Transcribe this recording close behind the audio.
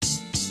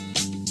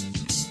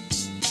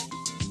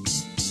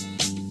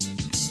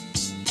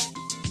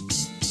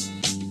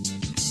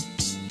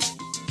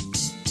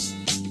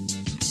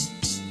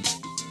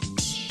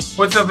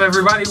What's up,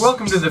 everybody?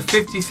 Welcome to the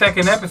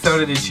 52nd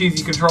episode of the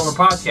Cheesy Controller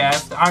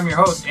Podcast. I'm your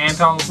host,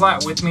 Anton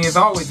Flat. With me, as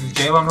always, is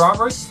Jalen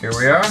Roberts. Here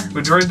we are.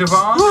 Madrid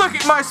Devon. Look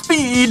at my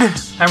speed.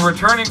 And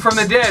returning from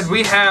the dead,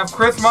 we have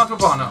Chris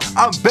Montalbano.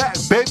 I'm back,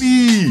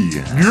 baby.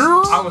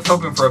 I was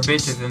hoping for a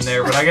bitches in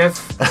there, but I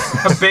guess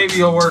a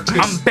baby will work too.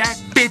 I'm back,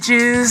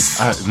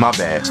 bitches. My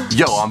bad.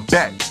 Yo, I'm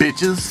back,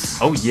 bitches.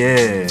 Oh,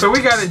 yeah. So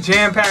we got a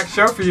jam-packed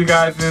show for you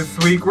guys this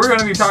week. We're going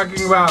to be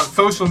talking about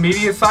social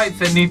media sites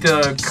that need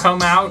to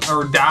come out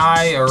or die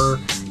or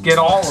get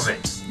all of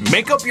it.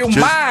 Make up your Just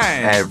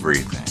mind.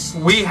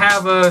 everything. We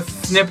have a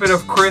snippet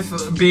of Chris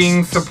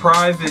being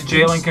surprised that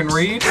Jalen can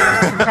read.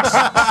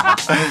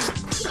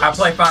 I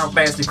play Final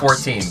Fantasy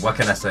 14. What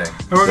can I say?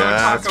 And we're going to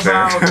talk That's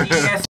fair. about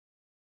ESPN,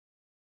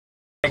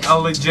 like a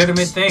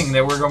legitimate thing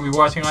that we're going to be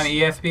watching on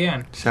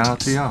ESPN. Shout out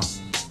to y'all.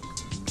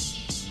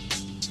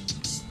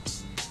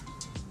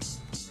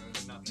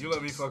 You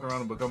let me fuck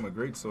around and become a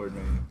great sword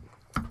man.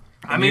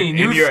 I mean,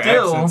 you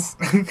still,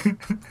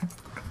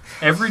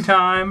 every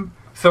time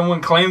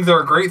someone claims they're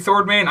a great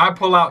sword man, I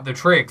pull out the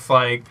tricks.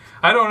 Like,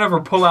 I don't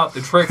ever pull out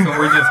the tricks when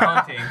we're just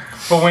hunting.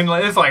 But when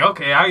it's like,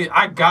 okay,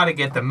 I gotta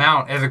get the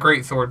mount as a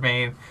great sword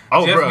man.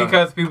 Oh, just bro.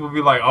 because people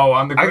be like, oh,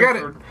 I'm the great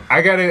sword.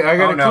 I got a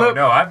clip.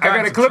 I've I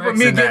got a some clip of tricks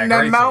me in getting that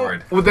great mount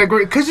sword. with that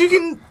great. Cause you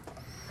can.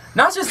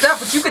 Not just that,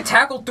 but you can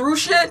tackle through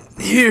shit.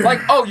 Here.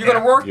 Like, oh, you're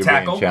gonna work You're being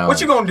tackle. What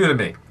challenged. you gonna do to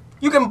me?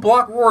 You can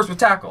block roars with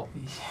tackle.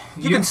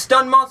 You can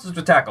stun monsters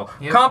with tackle.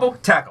 Yep. Combo,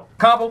 tackle.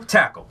 Combo,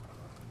 tackle.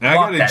 And I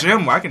block got a that.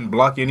 gym where I can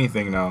block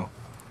anything now.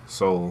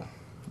 So.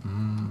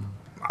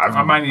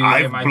 I might need to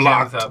get my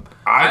gems up.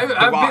 I've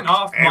been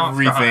off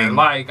Monster Hunter.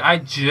 Like, I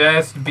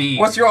just beat.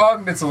 What's your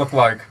augments look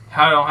like?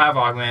 I don't have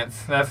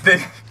augments. That's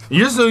the.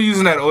 You're still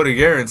using that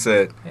Odegaard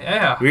set.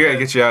 Yeah. We gotta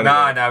get you out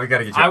of there. We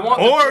gotta get you I out. want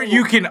the Or cool-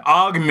 you can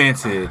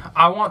augment it.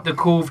 I want the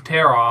Kulv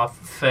Taroth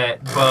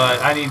set,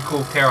 but I need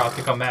Kulv Taroth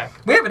to come back.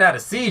 We haven't had a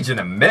siege in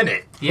a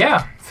minute.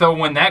 Yeah, so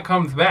when that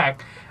comes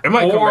back, It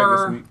might come back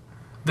or this week.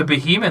 the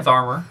Behemoth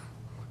armor,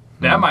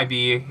 that might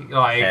be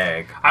like.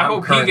 Heck, I I'm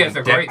hope he currently gets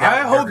a great. decked out.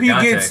 I hope he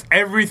Gigante. gets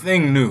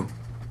everything new.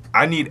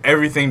 I need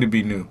everything to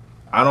be new.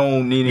 I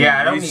don't need any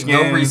Yeah, I don't need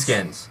no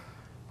reskins.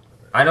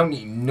 I don't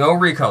need no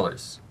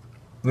recolors.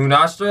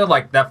 Lunastra,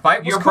 like that fight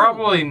was You're cool.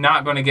 probably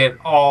not going to get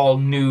all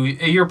new.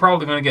 You're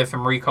probably going to get some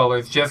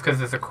recolors just because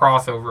it's a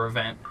crossover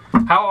event.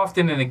 How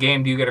often in a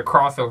game do you get a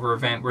crossover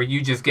event where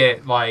you just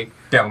get like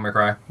Devil May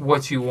Cry.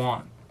 what you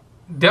want?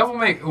 Devil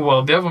May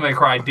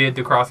Cry did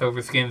the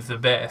crossover skins the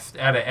best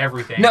out of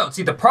everything. No,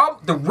 see the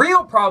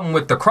real problem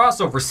with the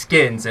crossover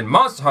skins in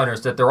Monster Hunter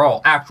is that they're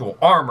all actual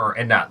armor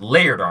and not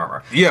layered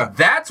armor. Yeah.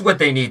 That's what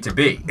they need to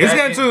be. It's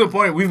getting to the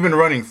point we've been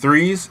running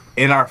threes,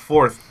 and our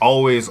fourth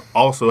always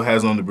also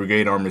has on the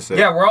brigade armor set.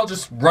 Yeah, we're all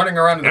just running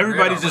around in the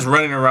Everybody's grid just armor.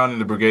 running around in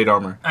the brigade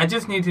armor. I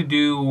just need to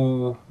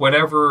do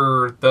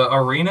whatever the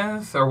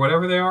arenas or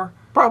whatever they are.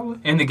 Probably.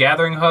 In the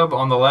gathering hub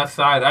on the left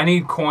side, I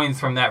need coins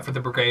from that for the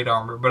brigade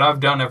armor, but I've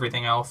done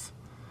everything else.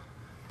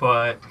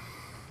 But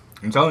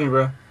I'm telling you,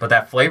 bro. But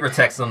that flavor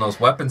text on those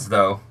weapons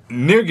though.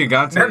 Near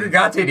Gigante,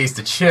 Nergigante needs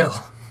to chill.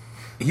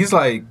 he's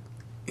like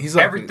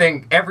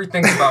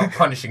Everything's about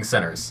punishing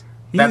sinners.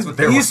 That's what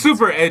they're He's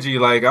super edgy.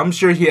 Like, I'm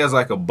sure he has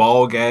like a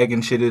ball gag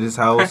and shit at his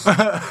house.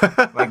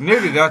 Like, Near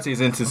Gigante's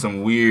into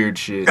some weird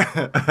shit.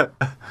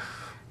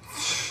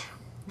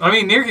 I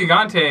mean, near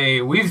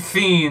Gigante, we've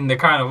seen the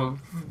kind of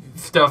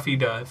stuff he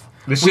does.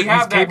 The shit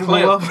he's capable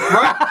of.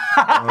 Right?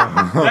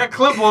 That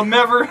clip will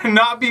never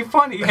not be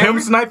funny. Him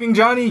sniping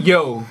Johnny,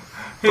 yo.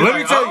 He's Let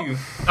like, me tell "Oh, you,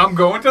 I'm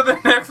going to the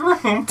next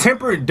room.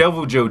 Tempered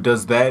Devil Joe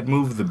does that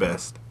move the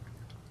best.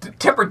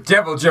 Tempered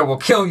Devil Joe will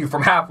kill you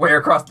from halfway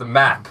across the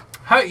map.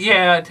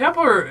 Yeah,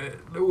 Templar,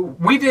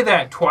 we did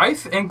that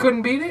twice and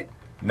couldn't beat it.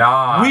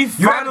 Nah. We you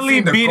haven't finally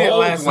seen the beat it gold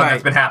last one night.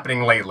 that's been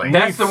happening lately.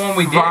 That's the one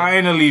we did.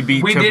 Finally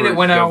beat We did Tempered it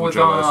when I Devil was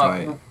Joe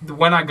last night.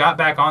 when I got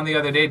back on the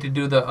other day to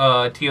do the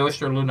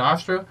Teostra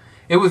Lunastra.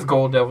 It was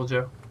Gold Devil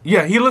Joe.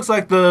 Yeah, he looks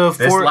like the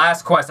This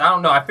last quest, I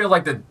don't know. I feel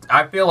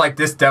like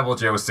this Devil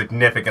Joe is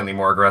significantly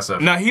more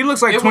aggressive. Nah, he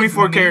looks like It was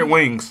 24 me. karat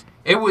wings.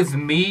 It was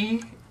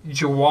me,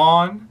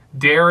 Jawan,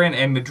 Darren,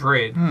 and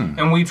Madrid,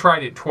 and we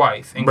tried it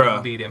twice and Bruh.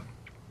 couldn't beat him.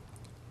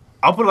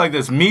 I'll put it like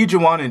this: me,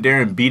 Jawan, and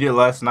Darren beat it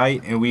last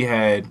night, and we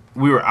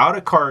were out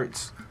of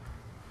carts.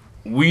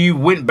 We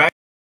went back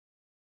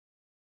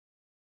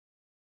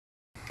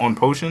on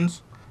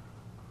potions.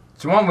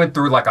 Juwan went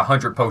through like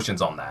 100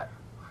 potions on that.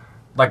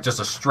 Like just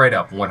a straight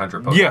up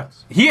 100 potions. Yeah,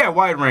 he had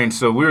wide range,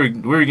 so we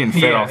were getting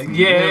fed off.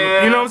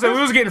 Yeah. You know what I'm saying?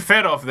 We was getting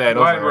fed off that. I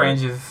was Wide like, all right.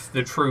 range is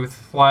the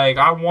truth. Like,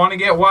 I want to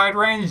get wide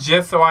range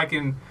just so I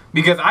can,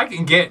 because I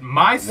can get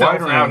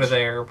myself Wide out range. of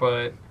there,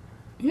 but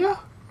Yeah.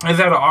 is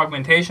that an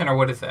augmentation or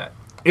what is that?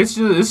 It's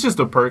just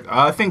a perk.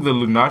 I think the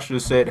Lunastra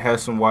set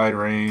has some wide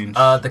range.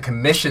 The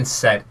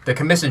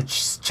commission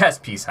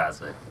chest piece has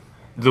it.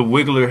 The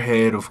Wiggler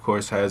head, of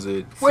course, has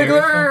it.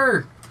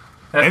 Wiggler!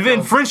 That's And then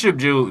dope. friendship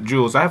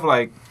jewels. I have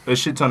like a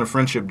shit ton of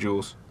friendship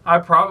jewels. I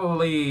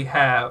probably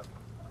have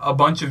a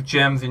bunch of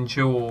gems and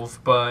jewels,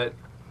 but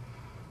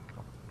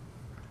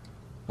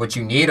What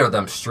you need are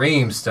them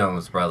stream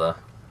stones, brother.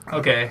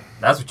 Okay.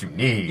 That's what you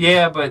need.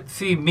 Yeah, but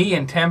see, me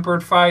in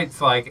tempered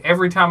fights, like,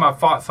 every time I've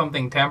fought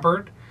something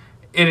tempered,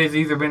 it has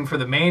either been for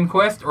the main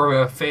quest or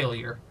a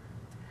failure.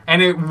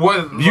 And it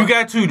was... You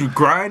got to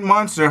grind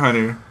Monster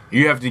Hunter.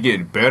 You have to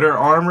get better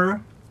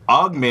armor,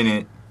 augment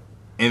it,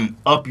 and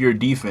up your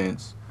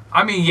defense.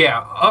 I mean, yeah,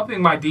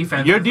 upping my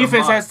defense. Your is a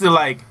defense has must. to,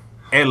 like,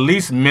 at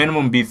least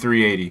minimum be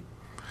 380.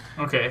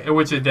 Okay,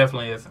 which it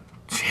definitely isn't.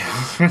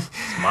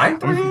 Mine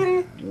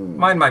 380?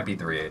 Mine might be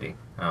 380.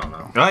 I don't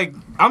know. Like,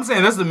 I'm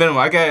saying that's the minimum.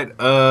 I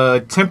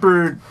got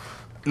tempered...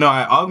 No,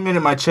 I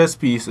augmented my chest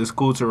piece as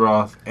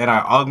Kul'Taroth, and I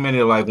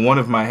augmented, like, one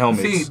of my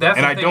helmets. See, that's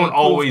and the I thing don't with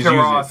always use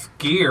Kul'Taroth's it.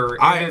 gear.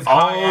 I It is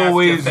high-ass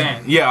always...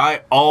 defense. Yeah,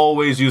 I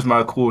always use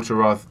my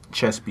Kul'Taroth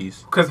chest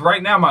piece. Because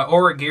right now my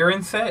Auric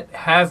Garen set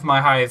has my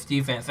highest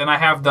defense, and I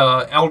have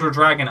the Elder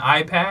Dragon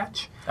eye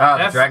patch. Ah, the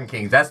That's- Dragon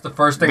Kings. That's the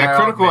first thing That I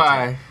critical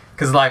augmented. eye.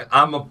 Because, like,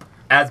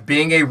 as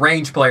being a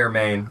range player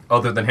main,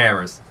 other than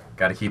hammers,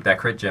 got to keep that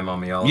crit gem on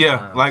me all the Yeah,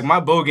 time. like, my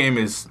bow game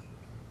is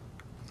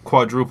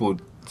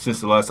quadrupled since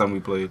the last time we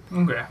played.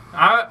 Okay.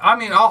 I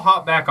mean, I'll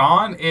hop back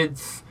on.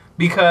 It's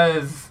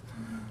because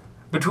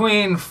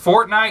between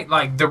Fortnite,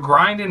 like the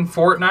grind in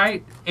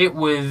Fortnite,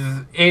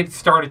 it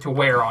started to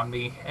wear on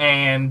me,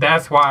 and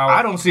that's why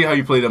I don't see how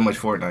you play that much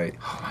Fortnite.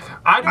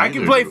 I I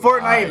can play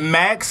Fortnite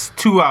max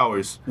 2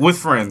 hours with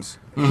friends.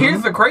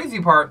 Here's the crazy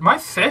part. My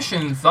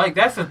sessions, like,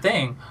 that's the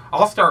thing.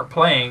 I'll start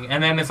playing,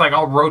 and then it's like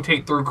I'll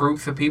rotate through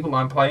groups of people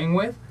I'm playing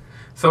with.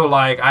 So,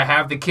 like, I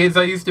have the kids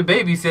I used to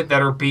babysit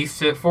that are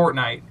beasts at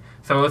Fortnite.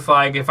 So it's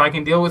like, if I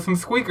can deal with some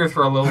squeakers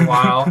for a little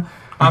while,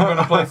 I'm going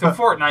to play some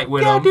Fortnite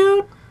with them.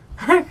 dude.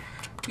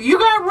 You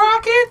got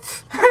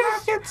rockets?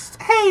 Rockets.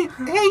 Hey,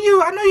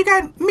 you. I know you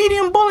got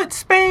medium bullets,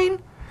 Spain.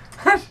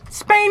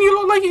 Spain, you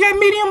look like you got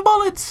medium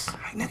bullets.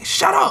 Like, nigga,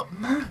 shut up.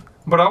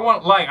 But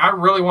I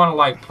really want to,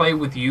 like, play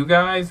with you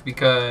guys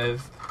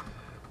because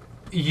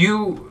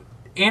in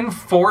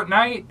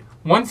Fortnite,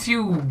 once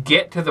you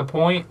get to the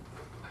point,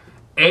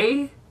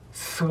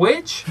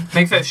 Switch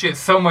makes that shit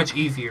so much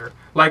easier.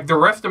 Like, the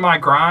rest of my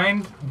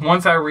grind,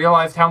 once I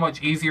realized how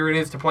much easier it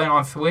is to play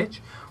on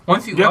Switch,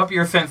 once you up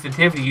your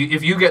sensitivity,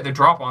 if you get the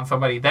drop on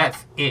somebody,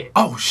 that's it.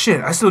 Oh,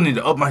 shit. I still need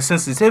to up my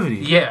sensitivity.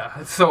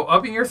 Yeah, so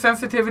upping your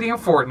sensitivity in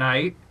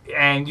Fortnite,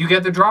 and you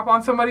get the drop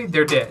on somebody,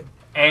 they're dead.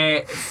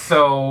 And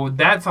so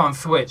that's on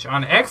Switch.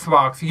 On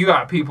Xbox, you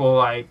got people,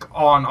 like,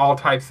 on all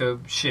types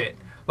of shit.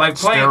 Like,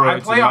 I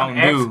Steroids play on and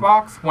Mountain Dew.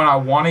 Xbox when I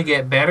want to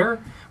get better,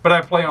 but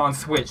I play on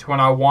Switch when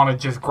I want to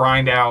just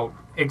grind out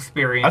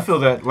experience. I feel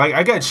that. Like,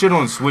 I got shit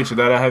on Switch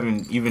that I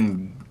haven't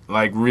even,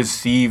 like,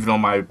 received on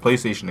my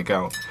PlayStation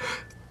account.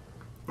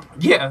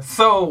 Yeah,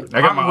 so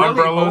I got I'm my really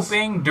umbrellas.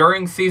 hoping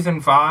during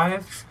Season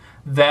 5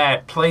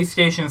 that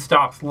PlayStation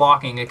stops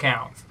locking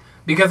accounts.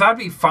 Because I'd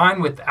be fine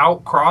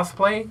without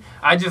crossplay.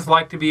 I just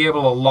like to be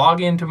able to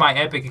log into my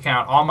Epic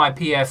account on my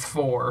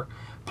PS4,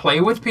 play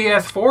with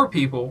PS4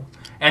 people,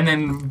 and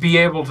then be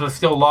able to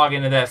still log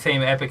into that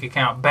same Epic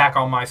account back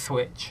on my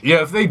Switch.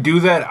 Yeah, if they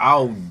do that,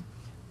 I'll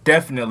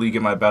definitely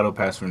get my Battle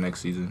Pass for next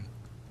season.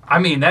 I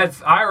mean, I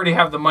already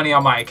have the money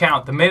on my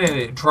account. The minute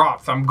it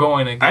drops, I'm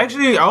going to get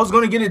it. I was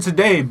going to get it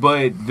today,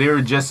 but they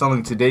were just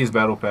selling today's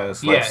Battle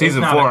Pass. Like, Yeah,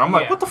 Season it's 4. not I'm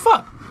like, yeah. what the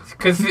fuck?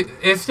 Because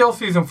it's still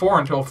Season 4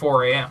 until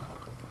 4 a.m.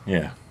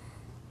 Yeah.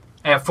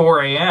 At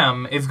 4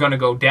 a.m., it's going to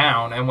go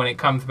down, and when it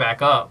comes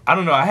back up, I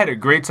don't know. I had a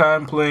great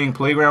time playing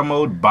Playground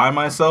Mode by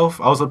myself.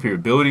 I was up here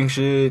building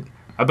shit.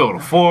 I built a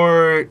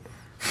fort.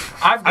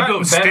 I've I gotten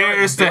built better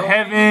stairs at to building.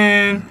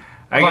 heaven.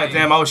 I Like-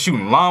 I was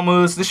shooting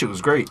llamas. This shit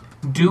was great.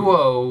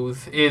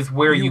 Duos is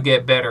where you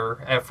get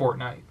better at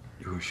Fortnite.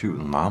 You were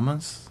shooting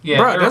llamas? Yeah,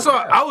 Bro, they're- that's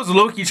why I was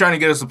low-key trying to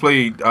get us to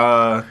play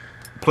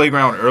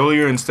Playground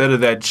earlier instead of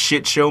that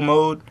shit show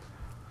mode.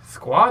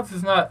 Squads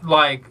is not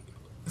like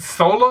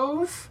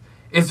solos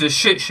is the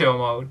shit show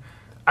mode.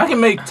 I can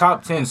make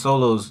top 10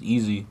 solos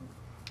easy.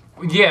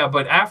 Yeah,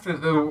 but after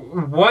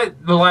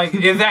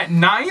is that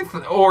ninth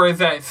or is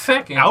that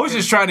second? I was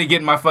just trying to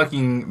get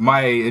my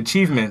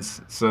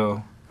achievements,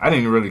 so I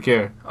didn't really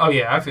care. Oh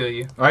yeah, I feel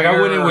you. Like I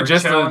went in with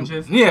just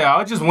challenges.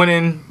 I just went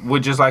in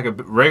with just like a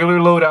regular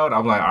loadout.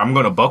 I'm like, I'm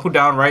gonna buckle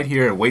down right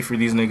here and wait for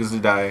these niggas to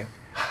die.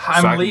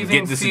 I'm so I can leaving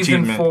get this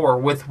season achievement. 4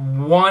 with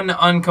one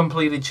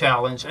uncompleted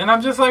challenge, and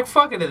I'm just like,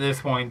 fuck it at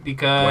this point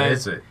because What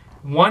is it?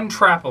 one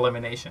trap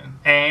elimination.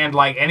 And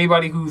like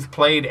anybody who's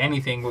played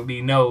anything with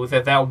me knows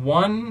that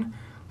one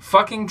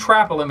fucking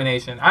trap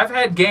elimination. I've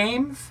had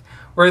games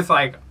where it's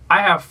like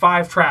I have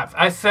 5 traps.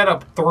 I set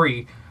up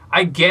 3.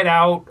 I get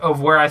out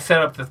of where I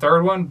set up the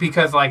third one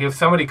because like if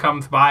somebody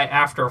comes by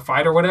after a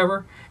fight or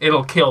whatever,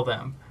 it'll kill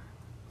them.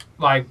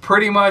 Like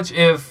pretty much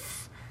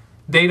if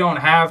they don't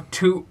have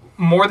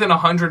more than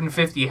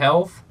 150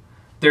 health,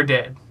 they're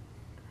dead.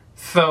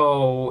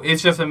 So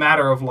it's just a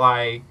matter of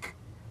like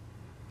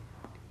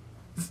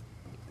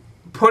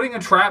putting a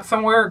trap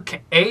somewhere.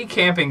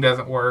 Camping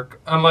doesn't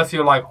work unless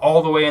you're like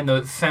all the way in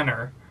the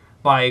center.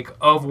 like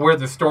of where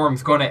the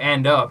storm's going to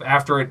end up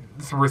after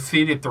it's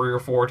receded 3 or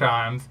 4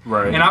 times.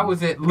 Right. And I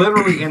was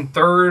literally in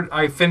third.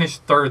 I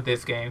finished third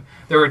this game.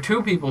 There were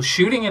 2 people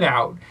shooting it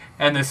out,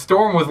 and the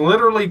storm was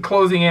literally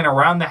closing in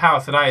around the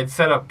house that I had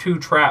set up 2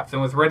 traps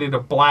and was ready to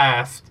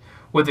blast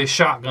with a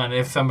shotgun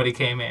if somebody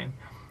came in.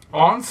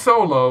 On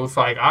solos,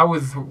 like I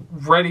was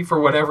ready for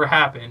whatever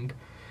happened,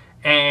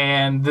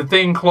 and the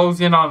thing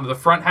closed in on the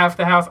front half of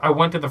the house. I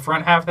went to the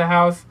front half of the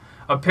house.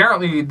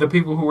 Apparently, the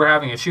people who were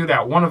having a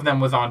shootout, one of them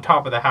was on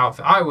top of the house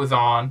I was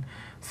on,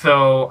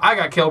 so I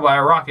got killed by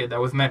a rocket that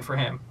was meant for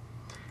him.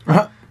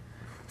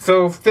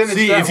 So finish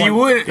See, that if you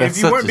one. would, That's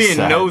if you weren't such a being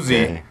sad nosy,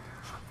 day.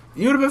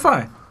 you would have been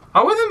fine.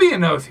 I wasn't being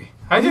nosy.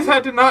 I just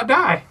had to not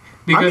die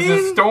because the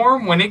mean-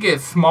 storm, when it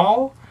gets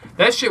small,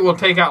 that shit will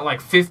take out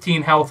like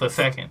 15 health a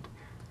second.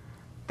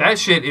 That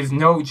shit is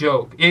no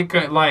joke. It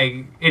could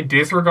it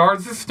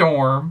disregards the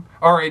storm,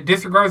 or it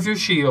disregards your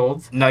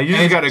shields. Now you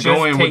and just it's gotta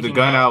go in with the taking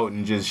gun out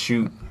and just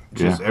shoot,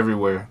 just Yeah.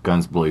 everywhere,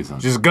 Guns blazing.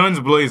 just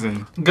guns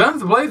blazing,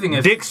 Guns blazing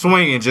is. dick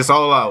swinging, just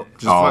all out,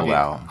 just fuck all it.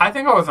 out. I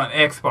think I was on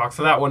Xbox,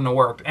 so that wouldn't have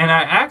worked. And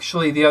I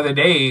actually the other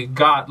day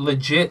got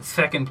legit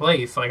second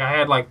place. Like I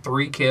had like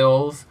 3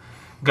 kills,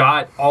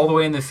 got all the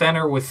way in the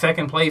center with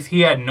second place.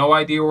 He had no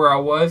idea where I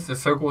was. The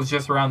circle was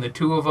just around the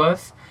 2 of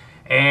us.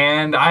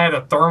 And I had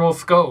a thermal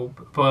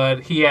scope,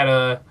 but he had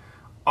a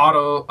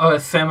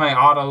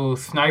semi-auto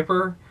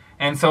sniper.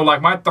 And so,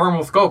 like, my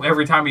thermal scope,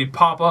 every time he'd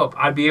pop up,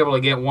 I'd be able to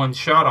get 1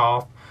 shot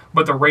off.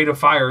 But the rate of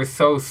fire is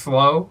so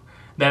slow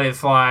that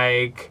it's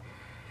like,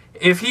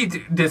 if he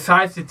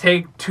decides to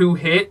take 2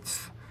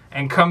 hits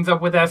and comes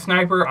up with that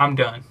sniper, I'm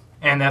done.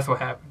 And that's what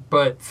happened.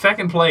 But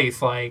second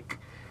place, like,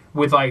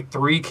 with like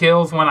 3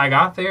 kills when I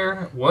got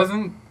there,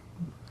 wasn't,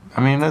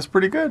 I mean, that's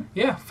pretty good.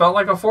 yeah, felt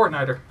like a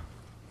Fortniter.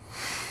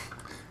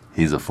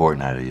 He's a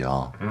Fortniter,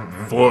 y'all.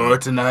 For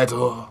tonight,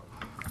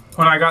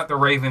 When I got the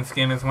Raven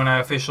skin is when I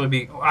officially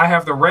beat. I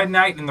have the Red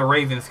Knight and the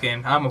Raven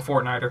skin. I'm a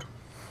Fortniter.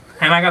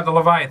 And I got the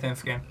Leviathan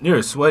skin.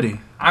 you're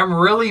sweaty. I'm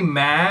really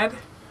mad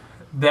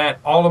that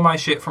all of my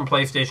shit from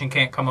PlayStation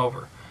can't come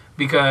over.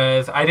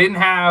 Because I didn't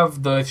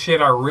have the shit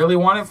I really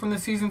wanted from the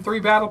Season 3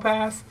 Battle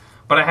Pass,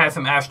 but I had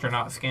some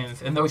astronaut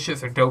skins, and those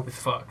shits are dope as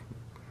fuck.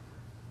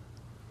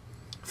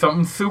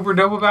 Something super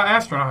dope about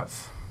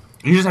astronauts.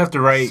 You just have to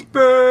write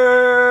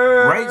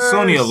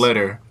Sony a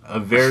letter, a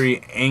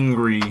very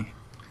angry,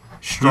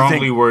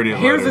 strongly worded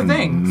Here's letter. the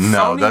thing.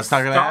 No, Sony's that's not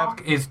gonna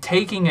stock is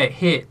taking a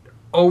hit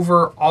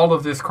over all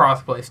of this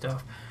crossplay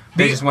stuff.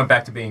 They just went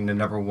back to being the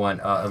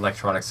 #1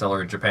 electronic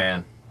seller in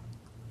Japan.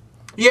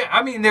 Yeah,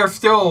 I mean they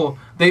still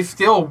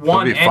He'll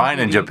won. be fine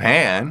in NPD.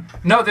 Japan.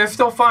 No, they're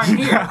still fine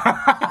here.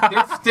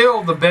 They're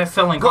still the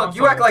best-selling console. Look,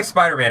 you act like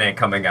Spider-Man ain't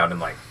coming out in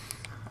like.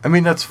 I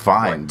mean, that's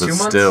fine, What, but 2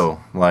 months? still,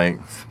 like,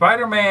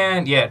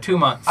 Spider-Man. Yeah, 2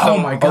 months. Oh So,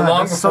 my God,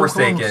 along with that's so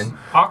Forsaken.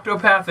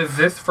 Octopath is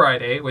this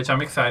Friday, which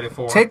I'm excited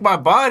for. Take my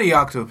body,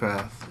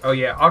 Octopath. Oh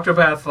yeah,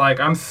 Octopath. Like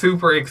I'm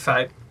super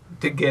excited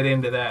to get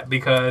into that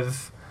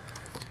because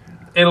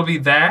it'll be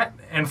that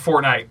and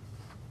Fortnite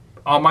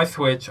on my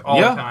Switch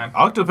all the time.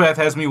 Octopath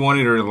has me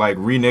wanting to like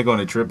renege on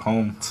a trip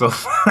home. So,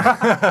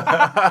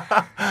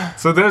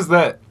 so there's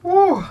that.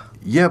 Woo.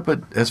 yeah,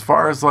 but as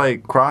far as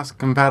like cross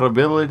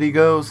compatibility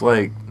goes,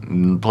 like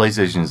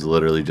PlayStation is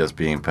literally just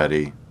being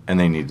petty, and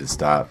they need to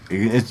stop.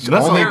 It's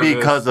That's only all it is.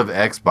 because of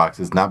Xbox.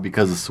 It's not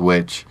because of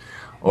Switch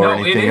or No, it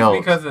anything is else.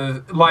 because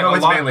of like No, a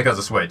it's lot. mainly because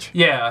of Switch.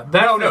 Yeah,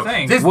 that's the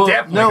thing. This Well,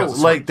 definitely no, because of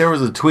like Switch. there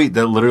was a tweet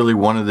that literally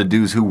one of the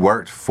dudes who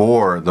worked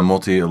for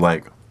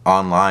the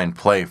online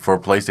play for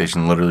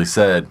PlayStation literally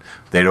said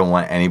they don't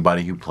want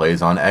anybody who plays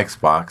on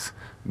Xbox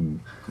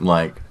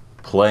like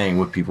playing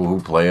with people who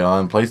play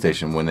on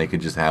PlayStation when they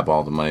could just have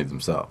all the money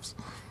themselves.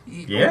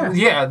 Yeah.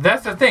 Yeah,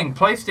 that's the thing.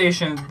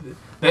 PlayStation.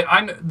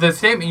 The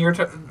statement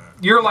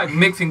you're like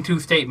mixing 2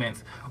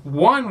 statements.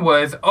 One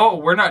was, oh,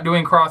 we're not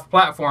doing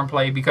cross-platform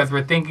play because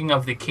we're thinking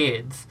of the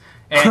kids,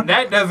 and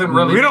that doesn't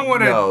really. We don't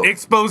want to No.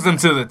 expose them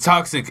to the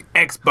toxic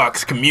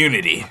Xbox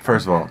community.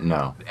 First of all,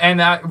 no.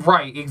 And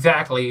right,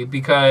 exactly,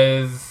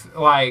 because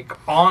like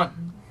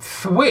on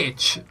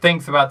Switch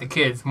thinks about the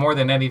kids more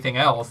than anything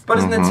else. But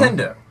it's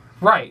Nintendo.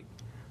 Right.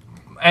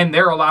 And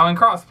they're allowing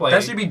crossplay.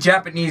 That should be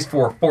Japanese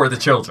for the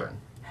children.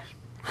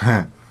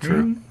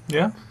 True.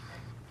 Yeah.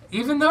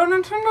 Even though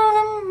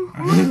Nintendo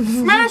them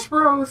Smash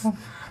Bros.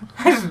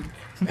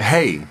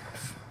 Hey,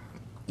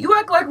 You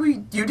act like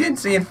you didn't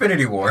see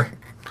Infinity War.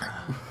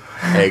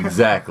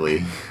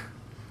 exactly.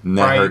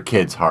 Net Right. hurt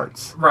kids'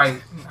 hearts.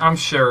 Right. I'm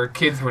sure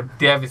kids were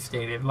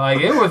devastated. Like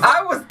it was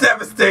I was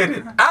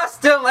devastated. I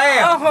still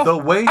am. The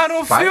way I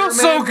don't feel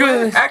so Spider-Man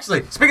good.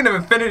 Actually, speaking of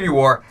Infinity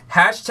War,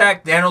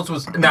 hashtag Thanos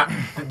was not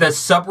the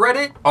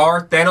subreddit.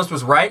 R Thanos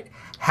was right.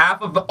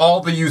 Half of all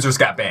the users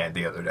got banned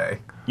the other day.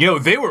 Yo,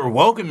 they were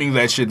welcoming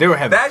that shit. They were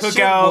having That shit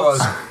cookouts.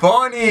 was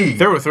funny.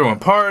 They were throwing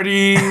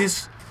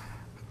parties.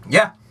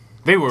 Yeah,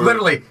 They were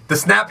literally the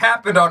snap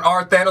happened on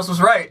R Thanos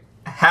was right.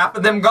 Half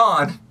of them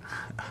gone.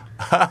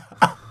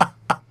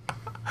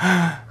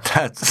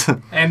 That's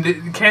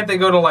and can't they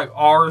go to like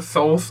our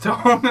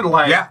Soulstone?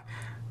 Like Yeah.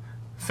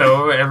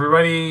 So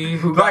everybody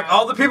who Like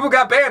all the people who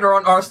got banned are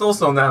on Arsenal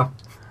still now.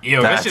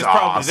 Yo, That's that shit's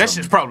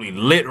awesome. probably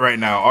lit right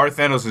now. Our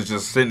Thanos is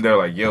just sitting there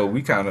like, yo,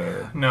 we kind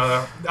of.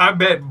 no, I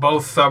bet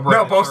both subreddits.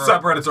 No, both are-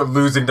 subreddits are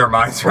losing their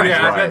minds right Yeah,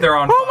 now. I bet they're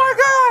on. Oh my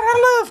god,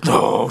 I left.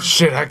 Oh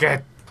shit, I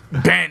got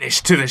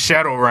banished to the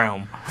Shadow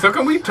Realm. So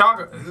can we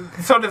talk?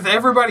 So does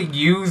everybody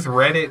use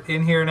Reddit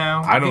in here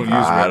now? I don't use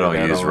Reddit. I don't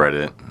at use all.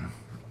 Reddit. Okay.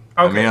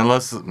 I mean,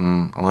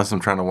 unless I'm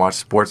trying to watch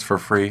sports for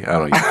free, I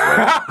don't use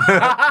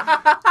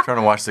Reddit. Trying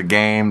to watch the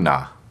game,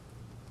 nah.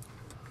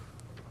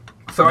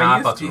 So Nah, I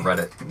I fucked used with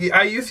to, Reddit.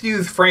 I used to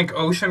use Frank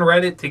Ocean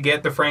Reddit to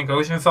get the Frank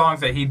Ocean songs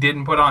that he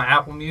didn't put on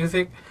Apple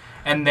Music,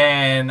 and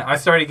then I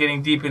started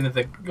getting deep into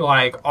the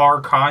like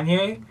R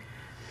Kanye,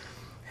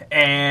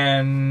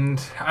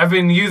 and I've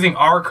been using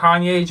R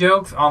Kanye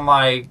jokes on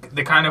like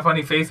the Kind of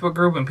Funny Facebook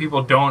group, and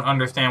people don't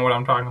understand what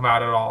I'm talking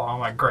about at all. I'm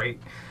like, great.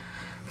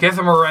 Guess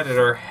I'm a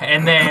Redditor.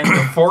 And then the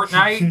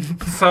Fortnite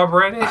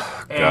subreddit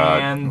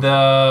and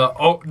the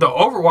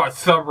Overwatch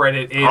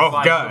subreddit is Oh,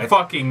 like God. the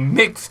fucking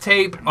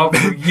mixtape of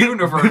the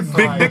universe.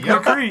 Big Like, Dick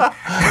McCree.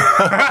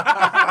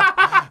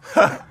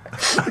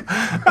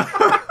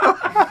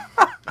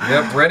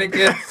 Yep,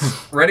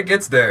 Reddit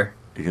gets there.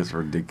 It gets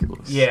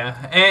ridiculous.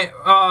 yeah.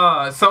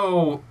 And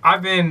so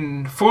I've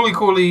been Fully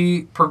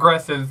Coolly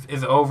Progressive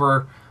is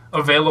over.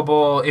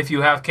 Available if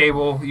you have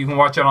cable. You can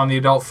watch it on the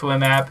Adult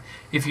Swim app.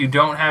 If you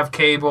don't have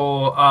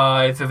cable,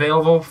 it's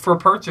available for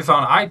purchase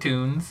on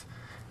iTunes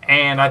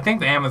and I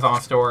think the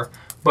Amazon store.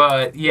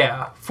 But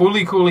yeah,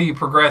 Fully Coolly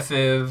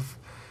Progressive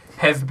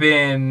has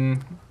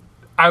been.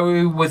 I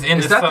was in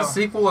Is that the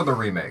sequel or the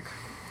remake?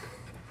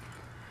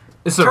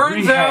 It's a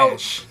Turns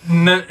rehash.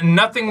 out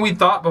nothing we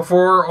thought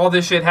before all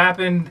this shit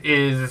happened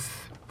is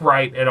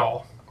right at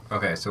all.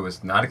 Okay, so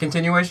it's not a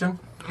continuation?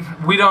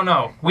 We don't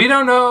know. We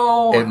don't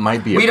know. It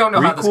might be. We don't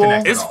know how this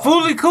connects. It's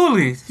fully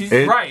coolly.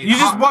 Right. You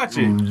just watch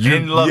it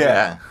and love it.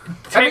 Yeah.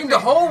 I mean, the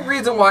whole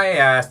reason why I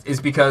asked is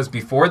because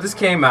before this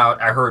came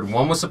out, I heard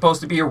one was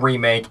supposed to be a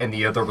remake and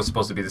the other was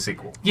supposed to be the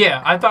sequel.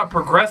 Yeah, I thought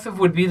Progressive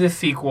would be the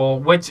sequel,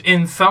 which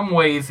in some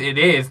ways it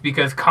is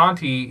because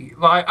Conti.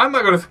 Like, I'm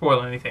not going to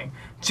spoil anything.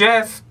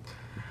 Just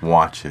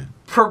Watch it.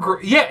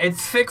 yeah,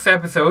 it's 6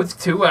 episodes,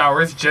 2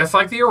 hours, just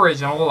like the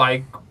original.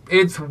 Like,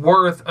 it's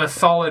worth a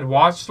solid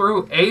watch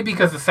through. A,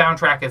 because the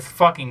soundtrack is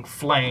fucking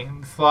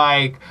flames.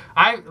 Like,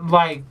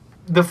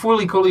 the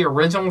Fully Coolly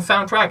original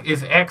soundtrack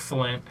is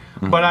excellent,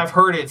 but I've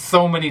heard it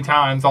so many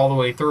times all the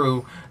way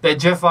through that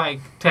just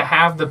like to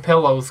have the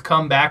Pillows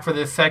come back for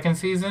this second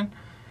season,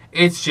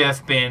 it's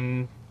just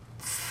been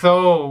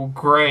so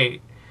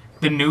great.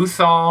 The new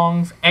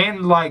songs,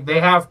 and like they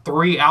have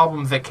 3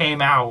 albums that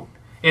came out,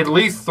 at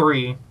least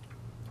 3.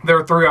 There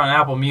are 3 on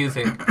Apple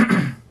Music.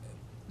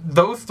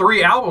 Those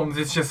 3 albums,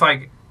 it's just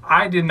like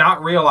I did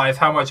not realize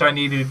how much I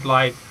needed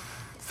like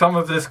some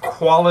of this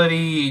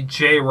quality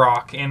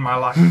J-rock in my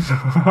life.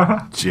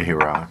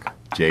 J-Rock.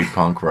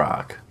 J-Punk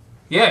Rock.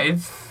 Yeah,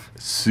 it's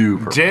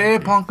Super.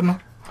 J-Punk. No.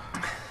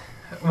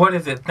 what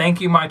is it?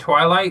 Thank You My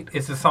Twilight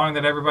is the song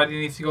that everybody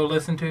needs to go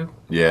listen to.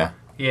 Yeah.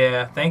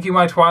 Yeah, Thank You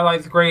My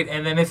Twilight's great,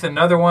 and then it's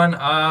another one,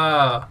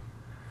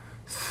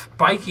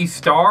 Spiky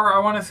Star, I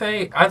want to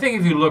say. I think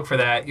if you look for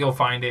that, you'll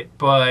find it,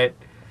 but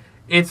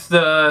it's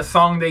the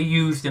song they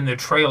used in the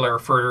trailer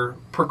for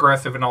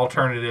Progressive and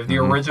Alternative, the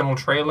original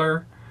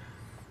trailer.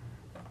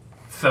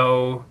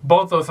 So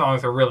both those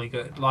songs are really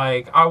good.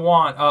 Like, I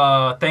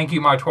want Thank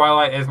You My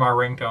Twilight as my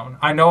ringtone.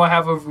 I know I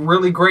have a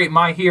really great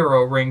My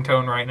Hero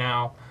ringtone right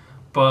now,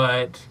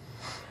 but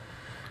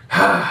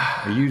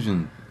Are you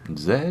using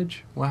Zedge?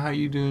 Well, how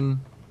you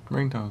doing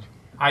ringtones?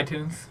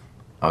 iTunes.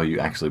 Oh, you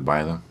actually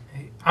buy them?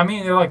 I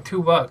mean, they're like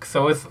 $2,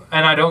 so it's,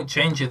 and I don't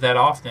change it that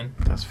often.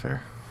 That's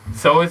fair.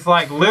 So it's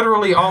like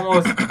literally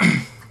almost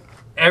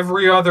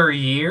every other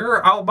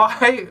year I'll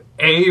buy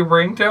a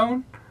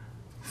ringtone.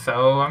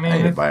 So, I I mean,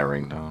 need to it's, buy a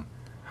ringtone.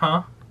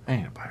 huh? I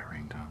need to buy a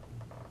ringtone.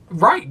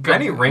 Right, go.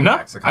 Any No,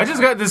 ringbacks. I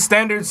just got the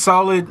standard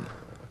solid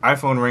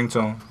iPhone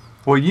ringtone.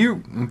 Well, you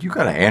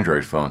got an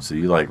Android phone, so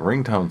you like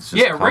ringtones. Just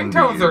Yeah, come to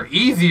ringtones you. are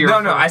easier.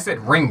 No, I said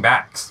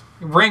ringbacks.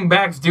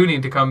 Ringbacks do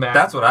need to come back.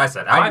 That's what I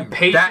said. I My need that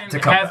patient to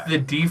come has back. the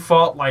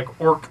default, like,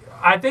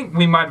 I think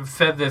we might have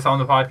said this on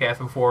the podcast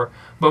before,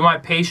 but my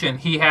patient,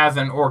 he has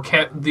an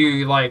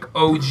the, like,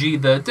 OG,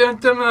 the dun,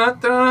 dun, dun,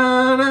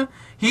 dun, dun.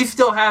 He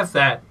still has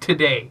that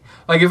today.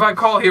 Like, if I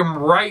call him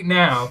right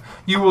now,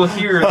 you will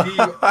hear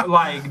the,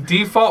 like,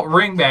 default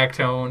ringback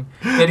tone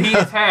that he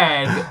has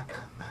had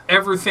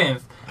ever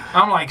since.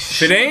 I'm like, If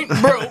shit. it ain't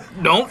broke,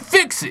 don't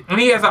fix it. And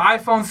he has an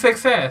iPhone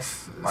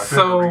 6S. My favorite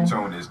So,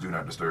 ringtone is Do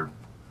Not Disturb.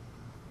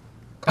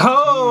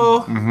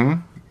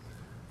 Oh.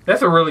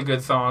 that's a really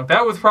good song.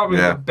 That was probably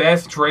Yeah. the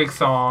best Drake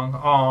song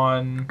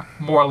on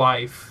More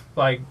Life,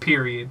 like,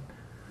 period.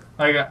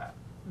 Like,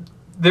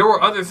 there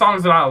were other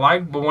songs that I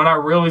liked, but when I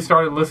really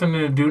started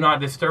listening to Do Not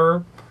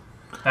Disturb,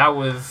 that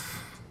was...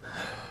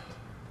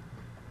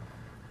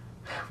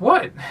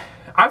 What?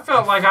 I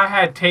felt like I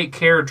had Take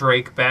Care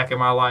Drake back in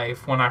my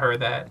life when I heard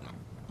that.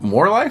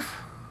 More Life?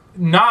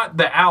 Not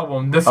the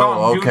album, the song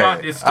Oh, Do okay.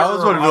 Not Disturb I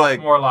was gonna be off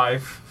like- More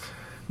Life.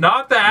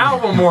 Not the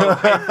album more like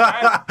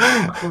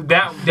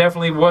that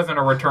definitely wasn't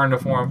a return to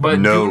form. But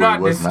No, Do Not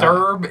it was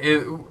Disturb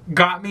it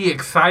got me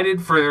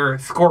excited for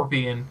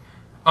Scorpion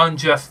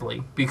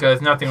unjustly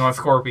because nothing on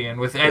Scorpion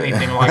was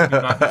anything like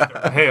Do Not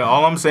Disturb. Hey,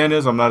 all I'm saying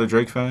is I'm not a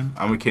Drake fan.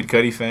 I'm a Kid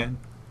Cudi fan.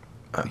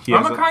 He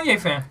I'm a hasn't- Kanye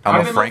fan. I'm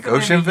I've a been Frank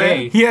listening Ocean to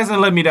fan? Ye. He hasn't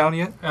let me down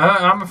yet.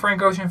 I'm a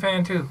Frank Ocean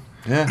fan too.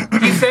 Yeah.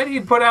 He said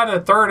he'd put out a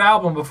third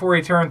album before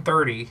he turned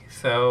 30.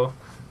 So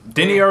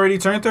Didn't he already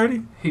turn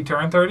 30? he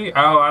turned 30?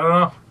 Oh, I don't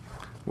know.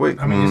 Wait.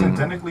 I mean, isn't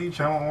technically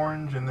Channel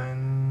Orange and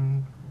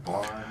then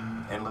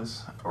Blonde,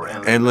 Endless, or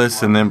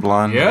Endless and then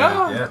Blonde.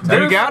 Yeah. Yeah,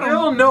 There you There's got him.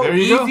 still no There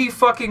you go. easy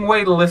fucking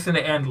way to listen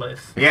to Endless.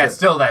 Yeah, it's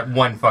still that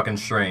one fucking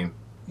stream.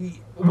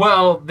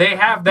 Well, they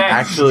have that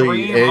Actually,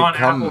 stream it on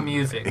come- Apple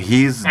Music.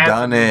 He's Apple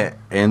done it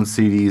in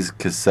CDs,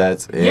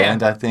 cassettes, Yeah.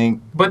 and I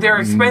think But they're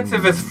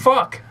expensive as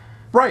fuck.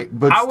 right.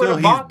 But I still, would've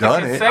he's bought the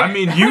done it. cassette. I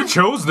mean, you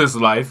chose this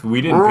life.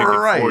 We didn't pick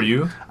it for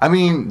you. I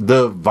mean,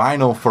 the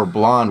vinyl for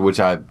Blonde, which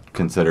I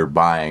consider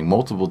buying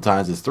multiple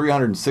times, is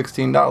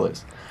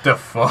 $316. The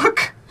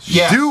fuck?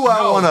 Yeah, Do I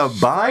no, want to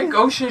buy? Frank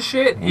Ocean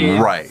shit is...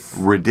 Right,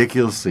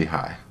 ridiculously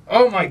high.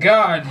 Oh my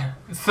god.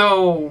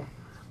 So,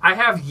 I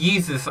have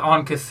Yeezus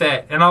on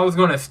cassette, and I was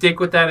going to stick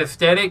with that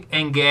aesthetic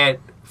and get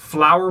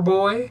Flower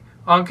Boy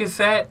on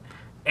cassette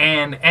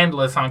and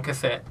Endless on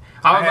cassette.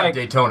 I I was have like,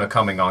 Daytona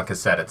coming on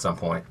cassette at some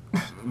point.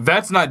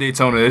 That's not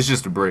Daytona. It's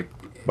just a break.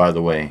 By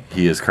the way,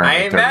 he is currently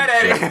I ain't mad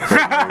at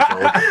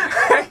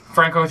 36 years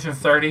Frank Ocean's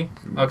 30?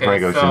 old. Okay,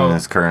 Frank Ocean so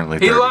is currently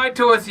he 30. lied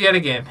to us yet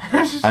again.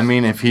 I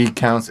mean, if he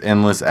counts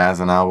Endless as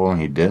an album,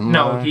 he didn't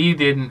No, lie. he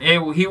didn't.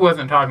 He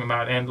wasn't talking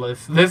about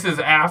Endless. This is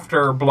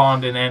after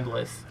Blonde and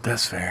Endless.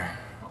 That's fair.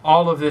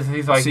 All of this,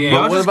 he's like, See, yeah.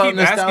 y'all But what just about keep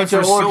asking Nostalgia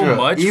for so Ultra?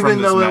 much Even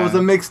from this though it was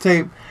a man.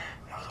 mixtape,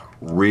 it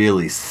was a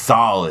really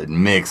solid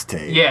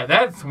mixtape. Yeah,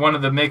 that's one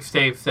of the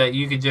mixtapes that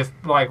you could just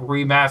like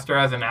remaster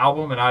as an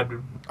album, and I'd buy.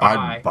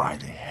 I'd buy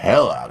the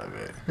hell out of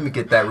it. Let me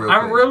get that real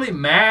I'm quick. really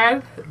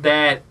mad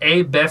that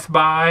Best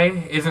Buy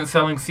isn't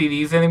selling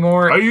CDs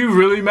anymore. Are you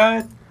really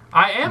mad?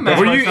 I am mad.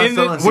 Were Buy you not in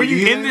the selling Were you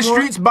CDs in the anymore?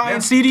 streets buying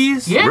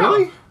CDs? Yeah.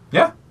 Really?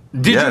 Yeah.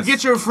 Did Yes. you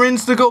get your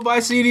friends to go buy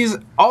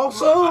CDs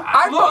also?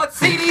 I bought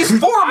CDs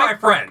for my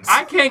friends.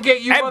 I can't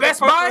get you At Best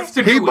Buy? motherfuckers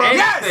to He do bought-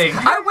 anything.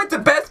 Yes! I went to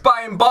Best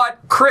Buy and bought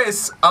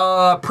Chris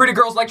Pretty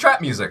Girls Like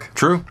Trap Music.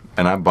 True.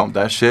 And I bumped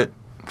that shit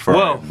for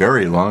Whoa. a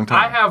very long I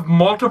time. have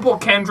multiple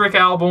Kendrick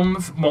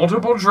albums,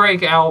 multiple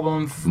Drake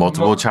albums,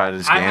 Multiple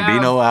Childish I have-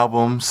 Gambino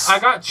albums. I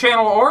got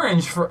Channel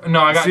Orange for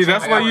I got. See,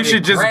 that's Channel why you Orange.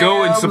 should just go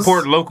and Grams.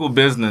 support local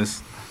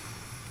business.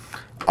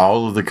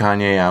 all of the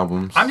Kanye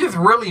albums. I'm just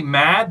really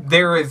mad.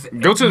 There is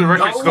Go to the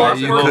record no store.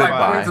 you version- could like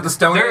buy. Queens of the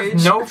Stone There's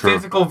Age. no True.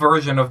 physical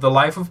version of The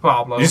Life of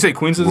Pablo. Did you say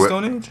Queens of the What-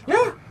 Stone Age?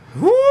 Yeah.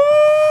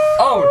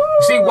 Oh,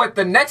 see, what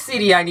the next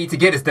CD I need to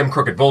get is Them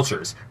Crooked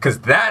Vultures, because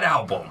that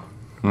album,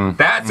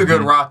 that's a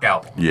good rock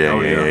album. Yeah, Oh,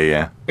 yeah, yeah. yeah,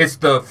 yeah. It's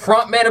the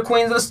frontman of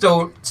Queens of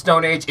the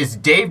Stone Age, it's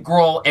Dave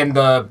Grohl, and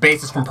the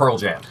bassist from Pearl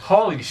Jam.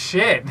 Holy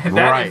shit! That is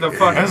Right. a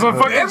fucking. That's a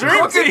fucking Them dream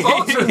Crooked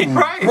Vultures, team.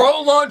 Right.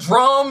 Roll on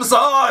drums,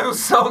 oh, it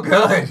was so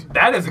good.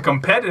 That is a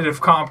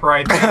competitive comp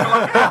right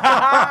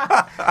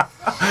there.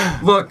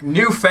 Look,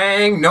 New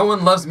Fang, No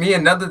One Loves Me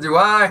and Neither Do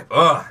I.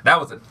 Ugh, that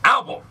was an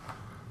album.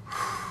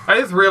 I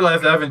just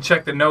realized I haven't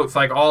checked the notes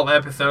like all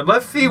episode.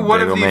 Let's see what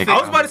They of don't these make I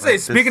things. was about to say, Like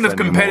speaking this of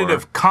competitive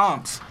anymore.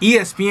 comps,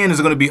 ESPN is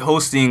going to be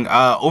hosting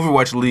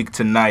Overwatch League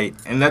tonight,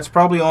 and that's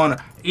probably on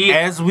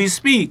as we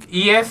speak.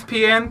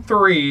 ESPN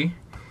 3,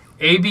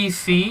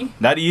 ABC,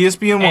 Not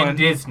ESPN and 1,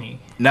 Disney.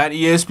 not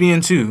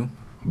ESPN 2,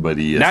 But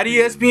ESPN. not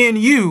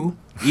ESPN U,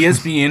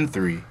 ESPN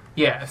 3.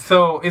 Yeah,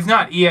 so it's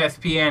not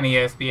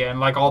ESPN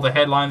like all the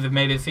headlines have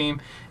made it seem.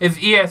 It's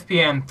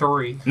ESPN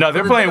 3. No,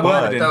 they're The playing thing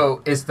about Wimbledon. it,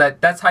 though, is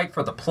that's hype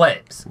for the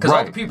plebs. Because all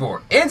Right. the people who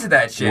are into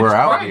that shit We're is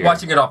out probably here.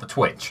 watching it off of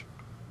Twitch.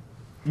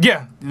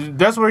 Yeah,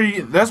 that's where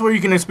you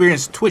can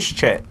experience Twitch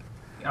chat.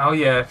 Oh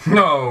yeah.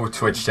 No,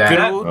 Twitch chat. Good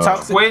old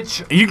toxic.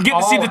 Twitch. You can get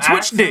to see all the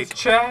Twitch access dick.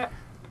 chat.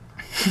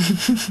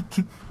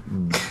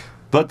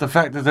 But the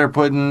fact that they're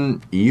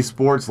putting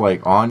esports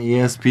like on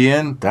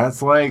ESPN,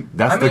 that's I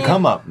the mean,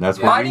 come up. That's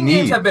what we Fighting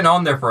games need. have been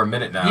on there for a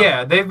minute now.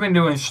 Yeah, they've been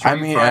doing Street I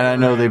mean, Fighter. and I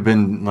know they've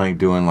been like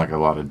doing like a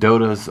lot of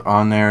Dotas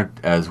on there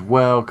as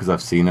well because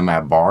I've seen them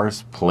at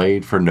bars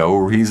played for no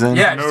reason.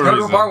 Yeah, No just go to a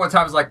reason. bar one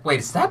time. I was like, wait,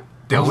 is that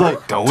I was Dota?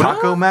 like Dota?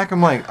 Taco Mac.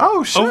 I'm like,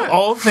 oh shit, Of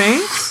all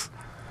things,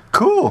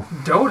 cool.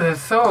 Dota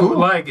is so Cool.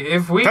 like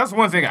if we that's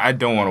one thing I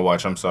don't want to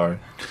watch. I'm sorry.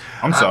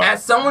 I'm sorry.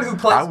 As someone who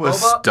plays I was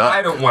MOBA, stuck.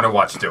 I don't want to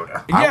watch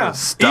Dota. I yeah, was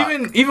stuck.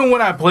 even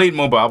when I played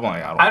mobile, I'm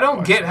like, I don't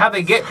watch get that. how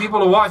they get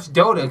people to watch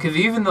Dota because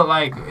even the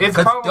like it's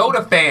Because probably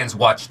Dota fans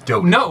watch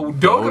Dota. no Dota,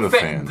 Dota fans.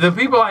 fans. The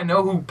people I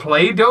know who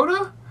play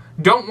Dota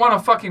don't want to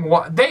fucking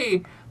watch.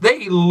 They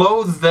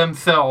loathe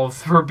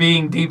themselves for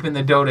being deep in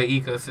the Dota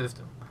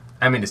ecosystem.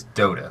 I mean, it's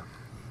Dota.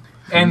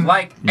 And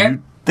Like,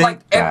 You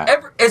think that.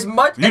 as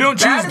much You as don't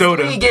bad choose as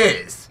Dota. League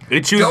is,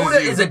 It chooses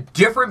Dota you. is a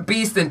different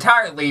beast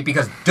entirely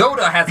because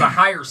Dota has a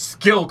higher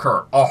skill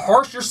curve, a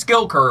harsher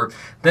skill curve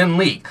than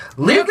League.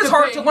 League have is to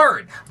hard play- to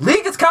learn.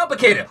 League is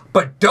complicated,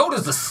 but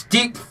Dota's a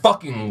steep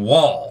fucking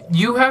wall.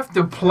 You have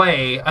to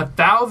play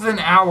 1,000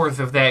 hours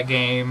of that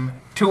game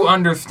to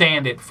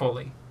understand it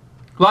fully.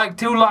 Like,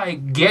 to,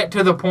 like, get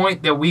to the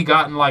point that we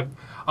got in, like,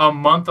 a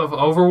month of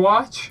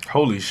Overwatch,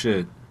 Holy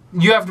shit.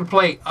 you have to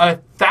play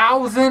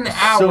 1,000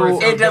 hours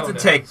of It doesn't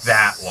Dota. take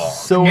that long.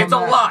 So It's a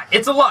ima- lot.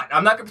 It's a lot.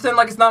 I'm not gonna pretend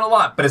like it's not a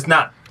lot, but it's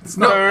not. It's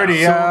not. 30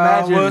 So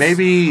imagine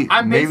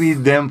hours. maybe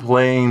them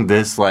playing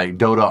this like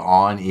Dota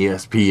on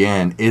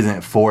ESPN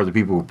isn't for the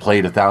people who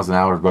played 1,000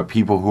 hours, but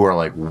people who are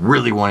like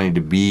really wanting to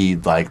be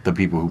like the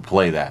people who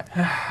play that.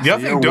 Y'all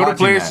you're think Dota watching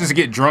players that. just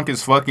get drunk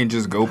as fuck and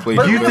just go play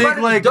But You Dota? think, about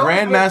it, like, Dota's way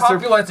Grandmaster-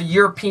 popular as a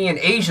European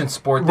Asian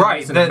sport than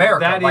Right, it is in that- America.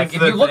 that Like is if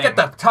the you look at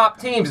thing. the top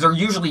teams, they're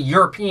usually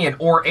European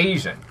or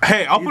Asian.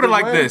 Hey, I'll put it Either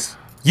like way. this.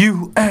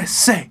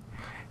 USA.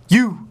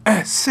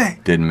 USA.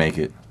 Didn't make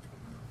it.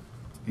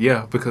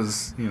 Yeah,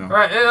 because, you know.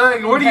 Right,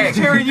 like, what are you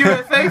cheering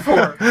USA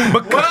for? Hey,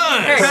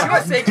 Because.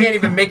 USA can't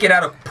even make it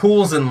out of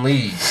pools and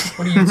leagues.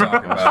 What are you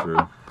talking about?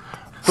 True.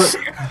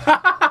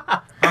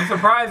 I'm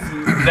surprised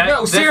that...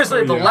 No, this-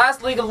 seriously, the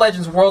last League of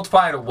Legends World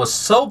Final was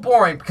so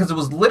boring because it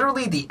was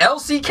literally the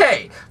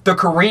LCK, the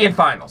Korean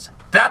finals.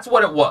 That's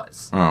what it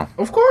was. Oh.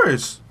 Of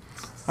course.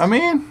 I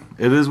mean,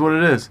 it is what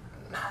it is.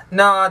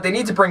 Nah, they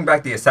need to bring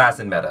back the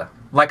assassin meta.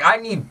 Like, I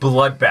need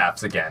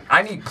bloodbaths again.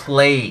 I need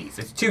plays.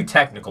 It's too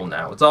technical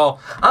now. It's all,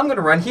 I'm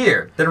gonna run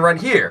here, then run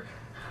here.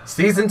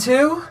 Season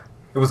 2,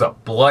 it was a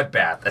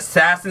bloodbath.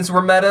 Assassins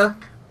were meta.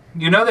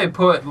 You know they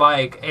put,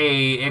 like,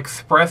 a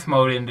express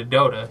mode into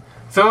Dota.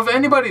 So if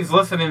anybody's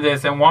listening to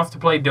this and wants to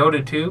play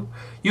Dota 2,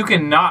 you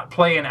can not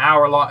play an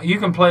hour long... You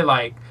can play,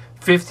 like,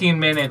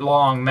 15-minute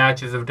long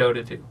matches of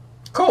Dota 2.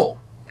 Cool.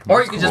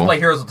 Or you can just cool. play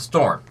Heroes of the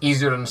Storm.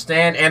 Easier to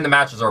understand, and the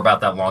matches are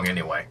about that long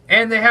anyway.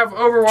 And they have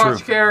Overwatch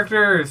True.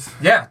 characters.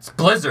 Yeah, it's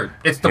Blizzard.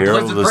 It's the Hero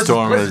Blizzard of the versus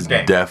Storm Blizzard is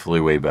game.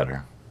 definitely way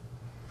better.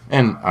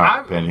 In our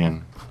I-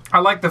 opinion. I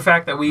like the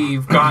fact that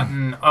we've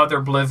gotten other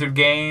Blizzard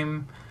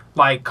game,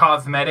 like,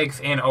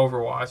 cosmetics in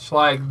Overwatch.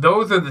 Like,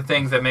 those are the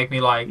things that make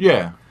me like...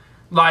 Yeah.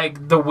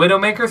 Like, the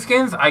Widowmaker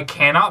skins, I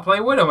cannot play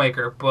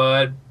Widowmaker,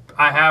 but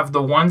I have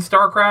the one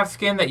StarCraft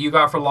skin that you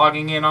got for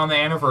logging in on the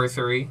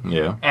anniversary.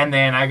 Yeah. And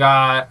then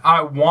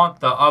I want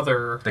the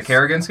other... The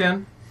Kerrigan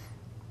skin?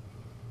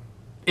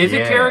 Is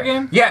it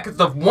Kerrigan? Yeah, because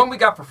the one we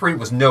got for free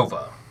was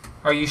Nova.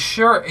 Are you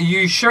sure? Are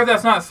you sure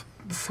that's not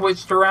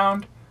switched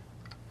around?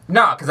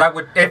 No, because I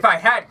would, if I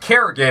had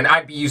Kerrigan,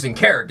 I'd be using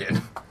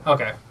Kerrigan.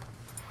 Okay.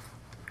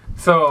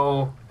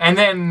 So, and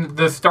then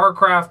the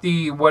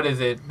StarCrafty, what is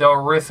it? The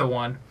Orisa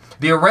one.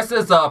 The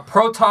Orisa's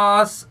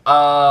Protoss,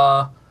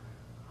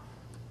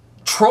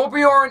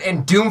 Trollbjorn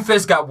and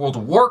Doomfist got World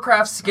of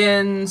Warcraft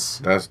skins.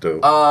 That's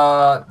dope.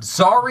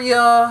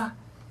 Zarya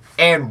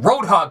and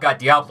Roadhog got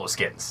Diablo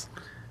skins.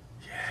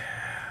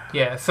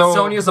 Yeah, so...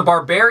 Sonya's the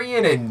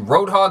Barbarian and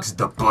Roadhog's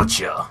the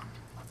Butcher.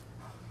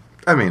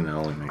 I mean, that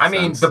only makes I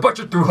mean, sense. the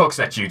Butcher threw hooks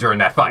at you during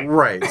that fight.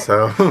 Right,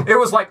 so... It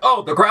was like,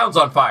 oh, the ground's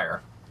on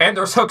fire. And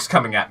there's hooks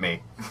coming at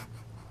me.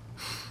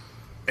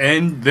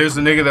 And there's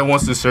a nigga that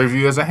wants to serve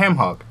you as a ham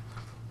hock.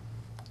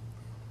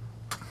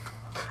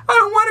 I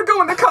don't want to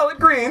go into collard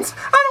greens.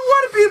 I don't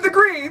want to be in the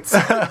greens.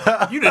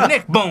 You the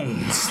neck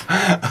bones.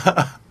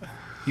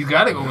 You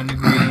gotta go in the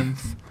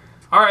greens.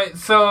 Alright,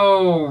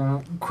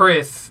 so,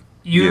 Chris,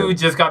 you Yeah.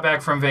 just got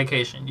back from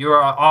vacation. You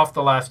were off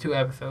the last 2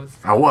 episodes.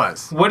 I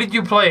was. What did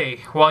you play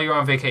while you were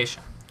on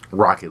vacation?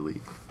 Rocket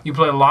League. You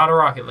played a lot of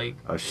Rocket League.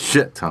 A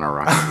shit ton of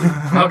Rocket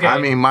League. Okay. I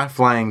mean, my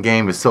flying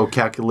game is so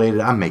calculated,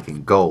 I'm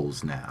making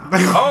goals now.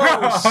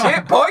 Oh,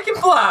 shit, boy can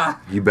fly.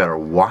 You better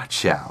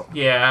watch out.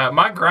 Yeah,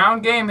 my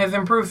ground game has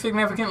improved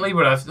significantly,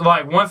 but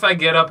once I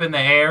get up in the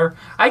air,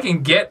 I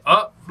can get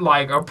up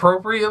like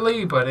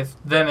appropriately, but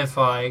it's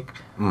like,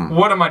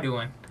 what am I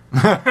doing?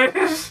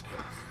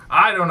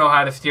 I don't know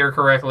how to steer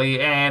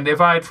correctly, and if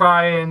I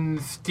try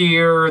and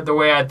steer the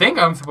way I think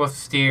I'm supposed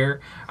to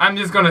steer, I'm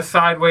just gonna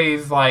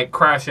sideways like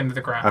crash into the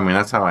ground. I mean,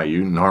 that's how I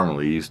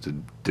normally used to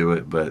do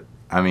it, but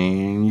I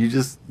mean,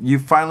 you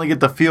finally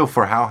get the feel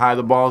for how high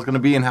the ball is going to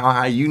be and how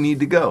high you need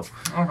to go.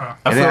 Okay.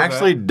 And it feel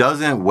actually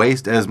doesn't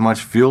waste as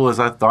much fuel as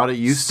I thought it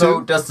used So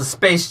to. does the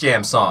Space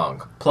Jam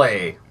song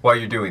play while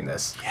you're doing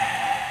this?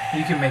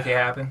 You can make it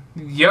happen.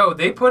 Yo,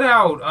 they put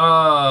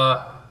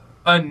out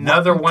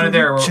another one of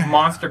their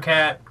Monster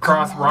Cat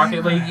Cross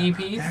Rocket League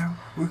EPs.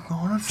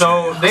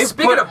 So they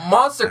Speaking of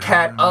Monster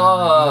Cat,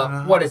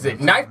 what is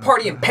it? Knife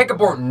Party and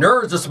Peckerboard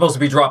Nerds are supposed to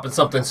be dropping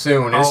something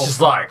soon. And it's Oh,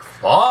 just like,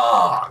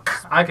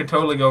 fuck. I could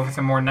totally go for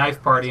some more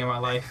Knife Party in my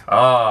life.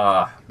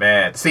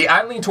 Man. See,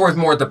 I lean towards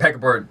more the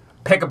Peckerboard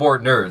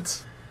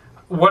Nerds.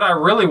 What I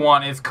really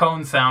want is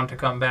Cone Sound to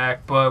come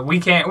back, but we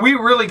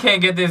really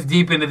can't get this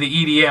deep into the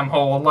EDM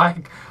hole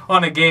like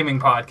on a gaming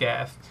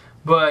podcast.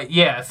 But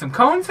yeah, some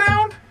Cone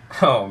Sound.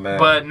 Oh, man.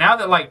 But now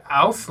that like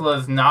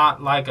Ausla's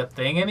not like a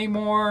thing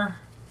anymore,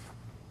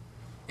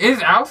 is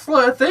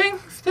Ausla a thing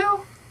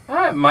still?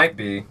 It might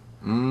be.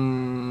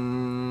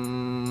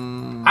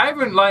 I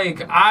haven't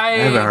I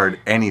haven't heard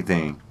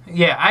anything.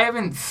 Yeah, I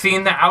haven't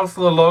seen the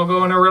Ausla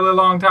logo in a really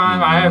long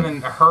time. I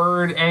haven't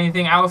heard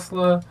anything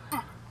Ausla,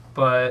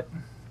 but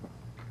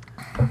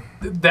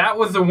that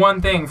was the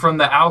one thing from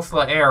the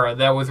Ausla era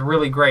that was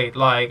really great.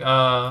 Like,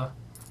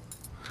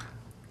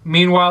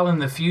 Meanwhile in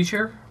the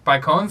Future by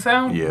Cone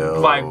Sound. Yo,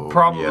 like,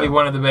 probably yeah.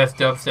 one of the best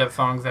dubstep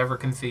songs ever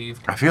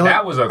conceived. I feel like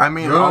That was a I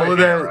mean, good all of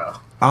that, era.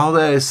 all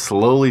that is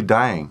slowly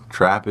dying.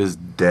 Trap is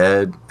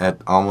dead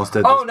almost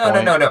at Oh, this no,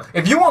 point. no.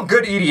 If you want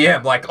good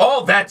EDM, like,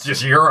 all that's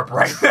just Europe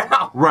right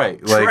now.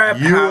 Right, like Trap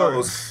you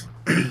house.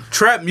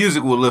 Trap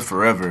music will live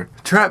forever.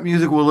 trap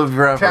music will live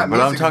forever, Trap but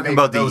I'm music talking made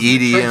about the those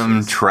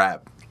EDM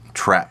trenches.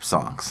 trap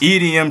songs.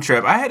 EDM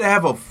trap. I had to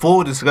have a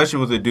full discussion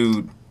with a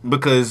dude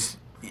because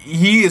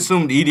he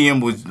assumed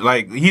EDM was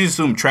like he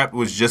assumed trap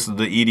was just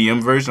the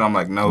EDM version. I'm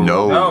like, no.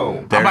 No.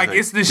 I'm There's like, a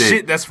it's the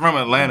shit that's from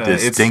Atlanta.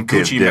 It's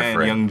distinctive Gucci Mane,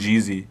 different. Young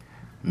Jeezy,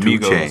 2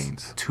 Migos,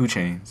 Chainz. 2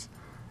 Chainz.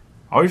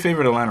 All your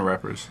favorite Atlanta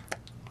rappers.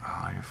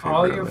 Oh, your favorite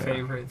All your of that.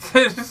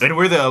 favorites. And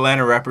we're the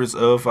Atlanta rappers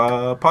of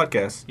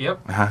podcasts.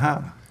 Yep.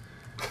 Haha.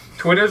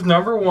 Twitter's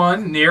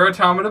 #1, Near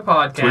Automata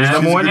Podcast. Twitter's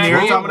 #1, And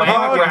Near the Automata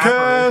Atlanta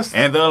rappers. Podcast.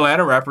 And the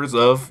Atlanta rappers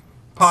of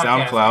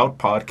Podcasting. SoundCloud,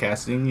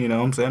 podcasting, you know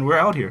what I'm saying? We're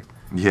out here.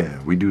 Yeah,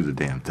 we do the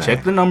damn thing.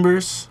 Check the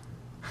numbers.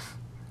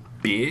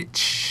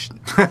 Bitch.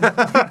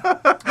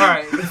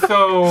 Alright,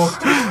 so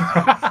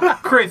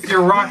Chris,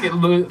 your Rocket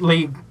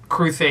League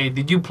Crusade,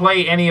 did you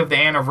play any of the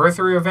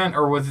anniversary event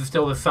or was it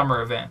still the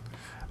summer event?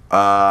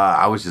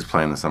 I was just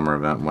playing the summer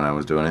event when I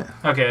was doing it.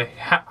 Okay,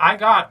 I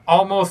got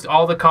almost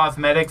all the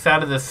cosmetics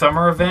out of the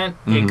summer event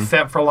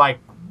except for like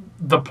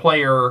the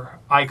player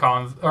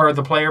icons or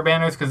the player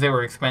banners because they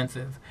were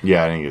expensive.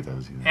 Yeah, I didn't get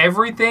those either.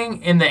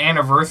 Everything in the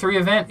anniversary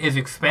event is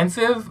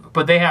expensive,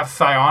 but they have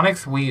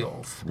Psionics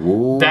wheels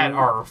Ooh. that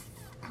are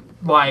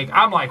like,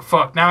 I'm like,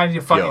 fuck, now I need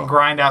to fucking Yo.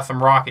 grind out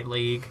some Rocket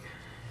League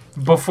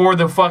before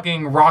the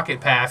fucking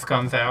Rocket Pass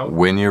comes out.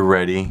 When you're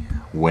ready,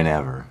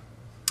 whenever.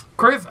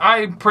 Chris,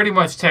 I pretty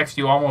much text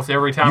you almost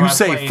every time You I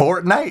say play.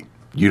 Fortnite,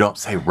 you don't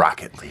say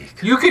Rocket League.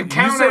 You could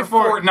counter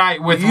Fortnite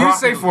with you Rocket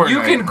say League. Fortnite.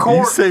 You can You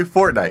core. say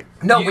Fortnite.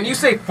 No, when you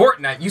say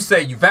Fortnite, you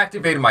say you've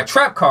activated my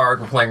trap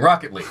card. We're playing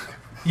Rocket League.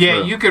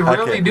 Yeah, you could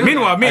really Okay. do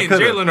Meanwhile, that. me I and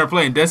could've. Jalen are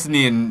playing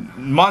Destiny and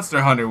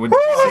Monster Hunter with.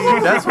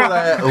 That's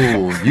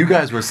what you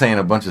guys were saying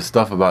a bunch of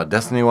stuff about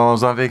Destiny while I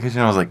was on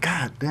vacation. I was like,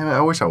 God damn it,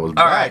 I wish I was All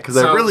back right, because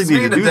I really need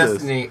speaking to do of this.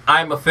 Destiny,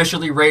 I'm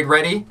officially raid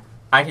ready.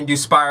 I can do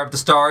Spire of the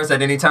Stars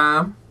at any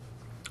time.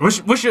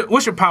 What's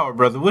your power,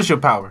 brother? What's your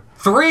power?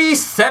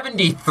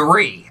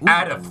 373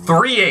 out of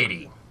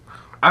 380.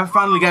 I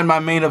finally got my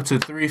main up to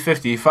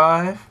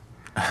 355.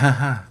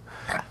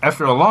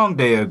 After a long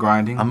day of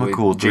grinding. I'm a with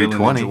cool Jalen and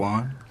 320.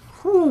 Juwan.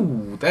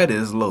 Whew, that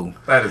is low.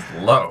 That is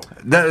low.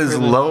 That is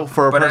low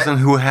for a But person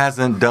who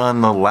hasn't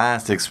done the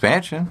last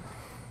expansion.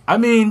 I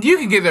mean, you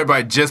can get there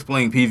by just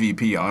playing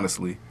PvP,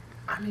 honestly.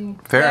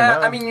 Fair Yeah,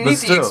 enough. I mean, you but need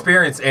the still.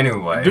 experience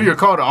anyway. Do your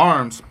call to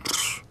arms.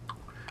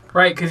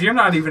 Right, because you're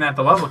not even at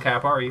the level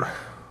cap, are you?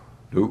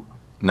 Oop,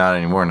 not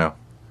anymore, no.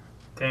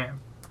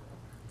 Damn.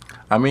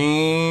 I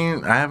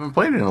mean, I haven't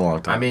played it in a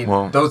long time. I mean,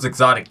 well, those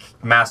exotic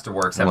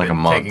masterworks have Like a been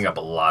month. taking up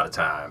a lot of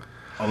time.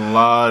 A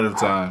lot of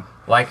time.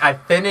 Like, I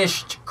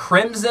finished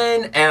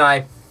Crimson and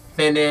I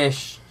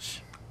finished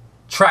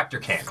Tractor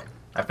Cannon.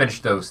 I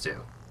finished those two.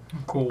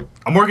 Cool.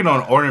 I'm working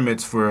on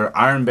ornaments for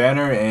Iron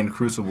Banner and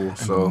Crucible,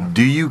 so.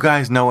 do you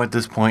guys know at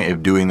this point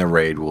if doing the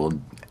raid will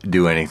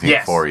do anything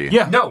Yes. for you?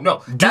 Yeah.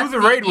 No. That's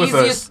the raid with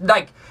us. easiest,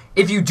 like,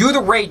 if you do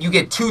the raid, you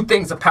get 2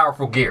 things of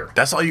powerful gear.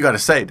 That's all you got to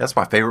say. That's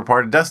my favorite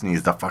part of Destiny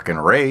is the fucking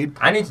raid.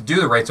 I need to do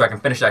the raid so I can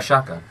finish that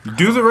shotgun.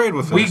 Do the raid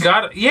with us. We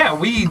got, yeah,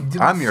 we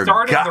I'm your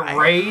started guy. the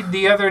raid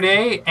the other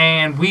day,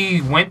 and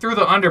we went through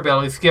the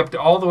underbelly, skipped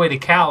all the way to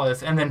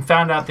Callus, and then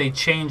found out they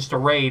changed the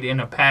raid in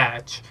a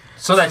patch.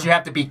 So that you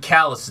have to beat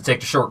Callus to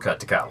take the shortcut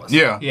to Callus.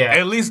 Yeah. Yeah.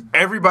 At least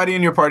everybody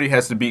in your party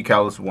has to beat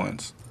Callus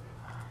once.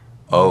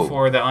 Oh,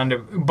 For the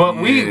but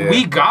Yeah.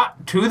 we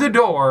got to the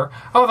door.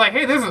 I was like,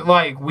 hey, this is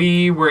like,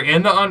 we were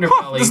in the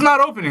underbelly. It's not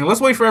opening.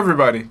 Let's wait for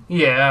everybody.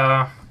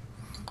 Yeah.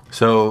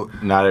 so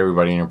not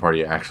everybody in your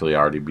party actually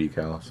already beat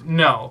Callus?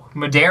 No.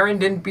 Darren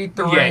didn't beat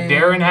the Yeah, raid.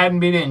 Darren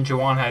hadn't beat it and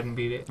Jawan hadn't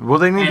beat it. Well,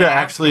 they need And to Ashley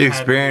actually had-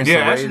 experience Yeah,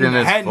 the raid actually in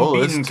its hadn't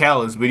fullest. beaten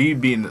Callus, but he'd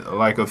beaten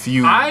like a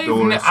few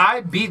doors.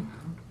 I beat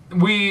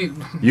we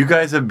You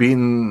guys have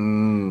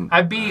beaten.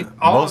 I beat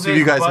all Most of of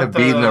you it guys but have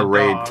beaten the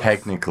raid dogs.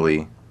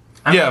 technically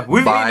Yeah,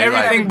 we've by beaten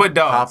everything like, but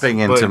dogs. hopping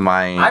into but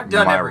I've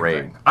done my everything.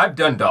 raid. I've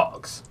done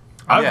dogs.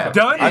 I've Yeah.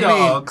 done I mean-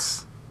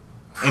 dogs.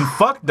 And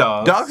fuck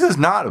dogs. Dogs is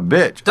not a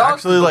bitch. Dogs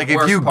Actually, is the like if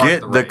worst you part of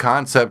get the the raid.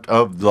 concept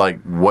of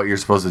like what you're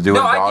supposed to do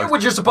No, in I dogs, get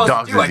what you're supposed to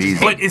dogs do, I is just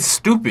easy. But it's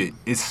stupid.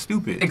 It's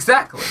stupid.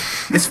 Exactly.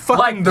 It's fucking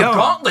Like, the dumb.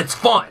 gauntlet's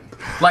fun.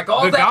 Like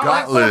all The that.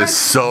 Gauntlet is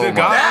so The much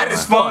Gauntlet That is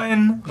is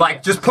fun.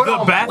 Like just put The it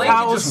on play and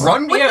bathhouse. just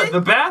run with Yeah, it.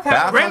 the bathhouse.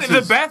 Bathhouse Granted, the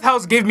is-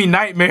 bathhouse gave me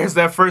nightmares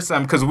that first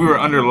time because we were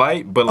under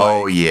light, but like,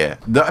 Oh yeah.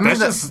 I mean,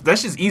 that's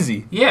just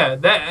easy. Yeah,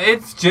 that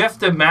it's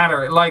just a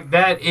matter like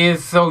that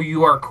is so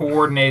you are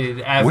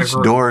coordinated as which a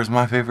group. door is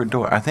my favorite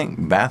door? I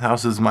think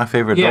bathhouse is my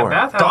favorite Yeah, door.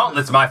 bathhouse.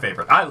 Gauntlet's my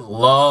favorite. I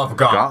love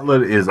Gauntlet.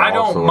 Gauntlet is I don't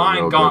also mind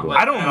a real Gauntlet.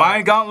 I don't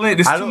mind Gauntlet.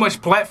 It's I too don't-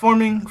 much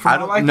platforming for I my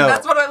don't liking. know.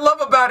 That's what I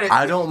love about it.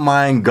 I don't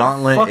mind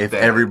Gauntlet Fuck if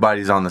that.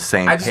 everybody's on the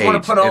same I just page. wanna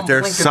put on If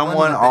there's Blink and run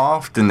someone with it.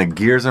 off, then the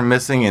gears are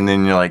missing, and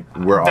then you're like,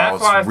 we're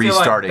That's all why I feel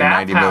restarting like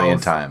 90 million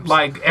Bathhouse, times.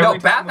 Like every No,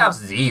 time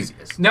Bathhouse is the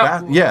easiest.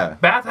 No, Yeah.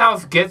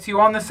 Bathhouse gets you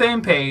on the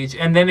same page,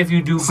 and then if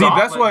you do See, that's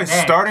Gauntlet why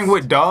next- starting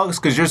with dogs,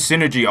 because your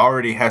synergy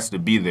already has to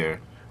be there.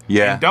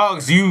 yeah. And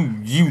dogs,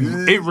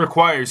 it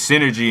requires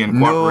synergy and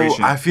No,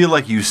 cooperation. I feel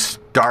like you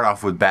start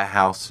off with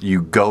Bathhouse,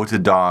 you go to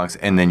dogs,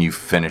 and then you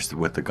finish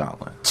with the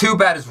Gauntlet. Too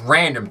bad it's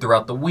random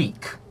throughout the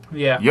week.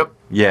 Yeah. Yep.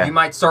 Yeah. You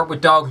might start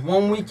with dogs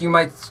one week, you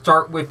might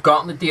start with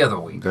Gauntlet the other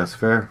week. That's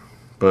fair.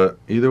 But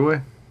either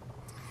way,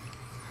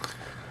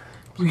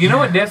 You know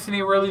what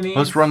Destiny really needs?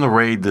 let's run the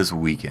raid this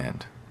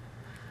weekend.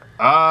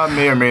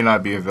 May or may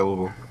not be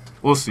available.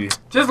 We'll see.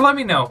 Just let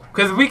me know,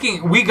 because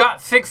we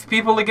got 6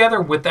 people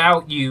together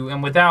without you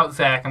and without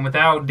Zach and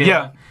without Dylan.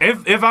 Yeah.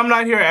 If I'm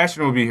not here,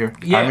 Ashton will be here.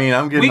 Yeah, I mean,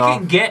 I'm getting we off-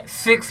 can get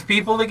 6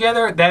 people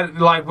together that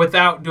like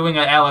without doing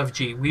an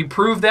LFG. We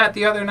proved that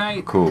the other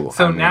night. Cool.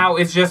 So I mean- now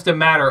it's just a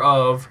matter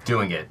of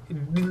Doing it.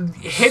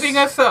 hitting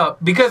us up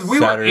because we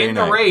Saturday were in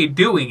the night. raid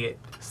doing it.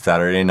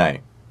 Saturday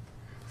night.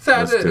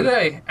 Let's do it.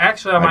 Saturday.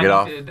 Actually, I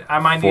get I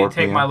might need 4 to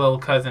take p.m. my little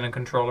cousin and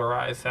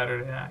controllerize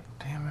Saturday night.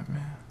 Damn it,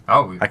 man.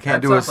 Oh, I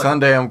can't that do it sounds like-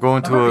 Sunday. I'm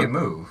going that to might a be a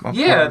move. I'm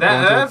Yeah, going to a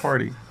that's-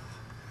 party.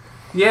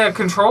 Yeah,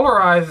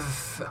 controllerize.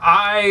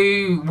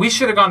 We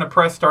should have gone to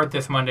press start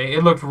this Monday.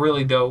 It looked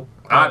really dope.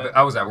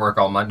 I was at work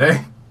all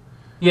Monday.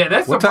 Yeah,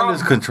 that's What the time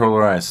problem. does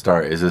Controllerize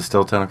start? Is it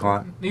still 10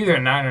 o'clock? Either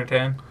 9 or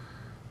 10.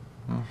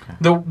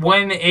 Okay.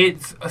 When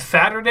it's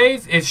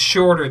Saturdays, it's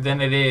shorter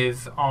than it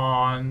is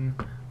on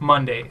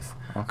Mondays.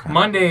 Okay.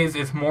 Mondays,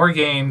 it's more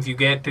games. You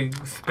get to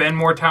spend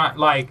more time.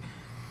 Like,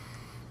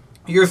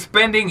 you're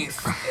spending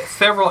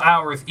several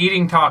hours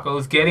eating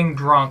tacos, getting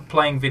drunk,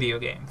 playing video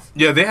games.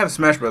 Yeah, they have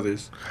Smash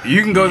Brothers.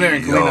 You can go there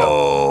and clean up.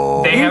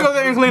 Yo. They You can have go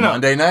there and clean up.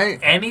 Monday night?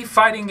 any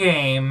fighting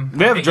game.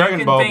 They have that you Dragon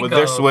can Ball, think but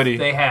they're of, sweaty.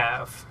 They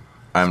have.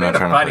 I'm not Speaking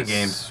trying of to fighting play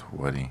games.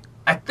 sweaty.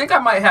 I think I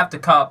might have to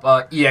cop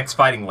EX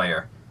Fighting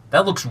Layer.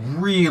 That looks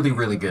really,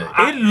 really good.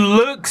 It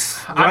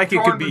looks I'm like it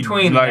torn could be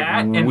between like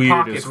that and weird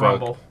Pocket as fuck.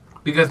 Rumble.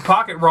 Because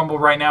Pocket Rumble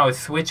right now is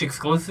Switch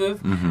exclusive,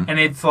 and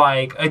it's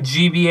like a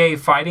GBA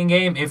fighting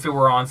game if it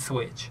were on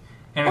Switch.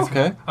 And it's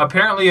Okay.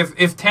 apparently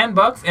it's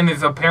 $10 and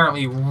it's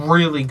apparently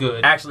really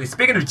good. Actually,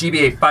 speaking of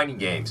GBA fighting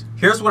games,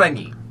 here's what I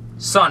need.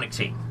 Sonic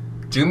Team,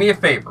 do me a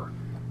favor.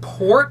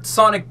 Port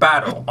Sonic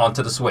Battle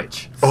onto the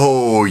Switch.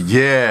 Oh,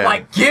 yeah.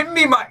 Like,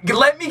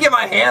 let me get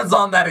my hands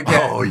on that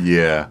again. Oh,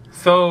 yeah.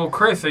 So,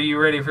 Chris, are you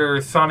ready for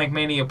Sonic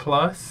Mania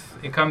Plus?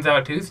 It comes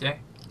out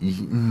Tuesday.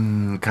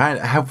 Kind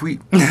of. Have we?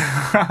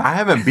 I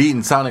haven't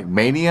beaten Sonic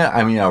Mania.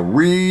 I mean, I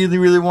really,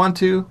 really want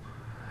to.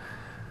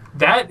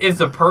 That is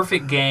the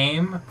perfect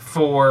game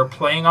for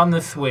playing on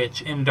the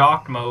Switch in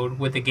docked mode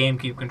with the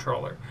GameCube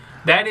controller.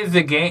 That is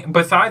the game.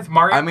 Besides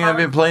Mario I mean, I've Kart,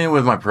 been playing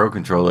with my Pro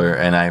Controller,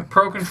 and I.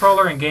 Pro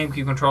Controller and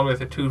GameCube controller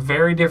are two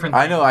very different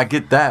I things. know, I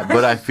get that,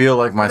 but I feel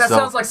like That myself.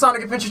 sounds like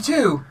Sonic Adventure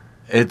 2.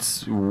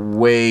 It's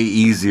way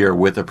easier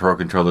with a Pro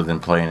Controller than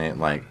playing it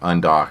like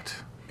undocked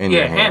in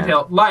your Yeah, hand.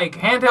 handheld. Like,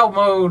 handheld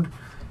mode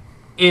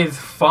is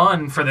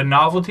fun for the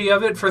novelty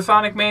of it for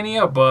Sonic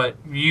Mania, but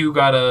you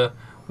gotta...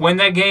 When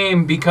that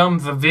game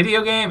becomes a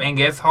video game and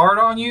gets hard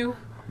on you,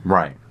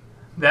 Right.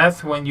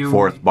 that's when you...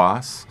 Fourth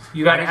boss.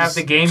 You gotta I have just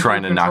the GameCube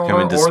trying to knock him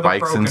controller into or the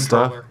spikes Pro and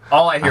stuff. controller.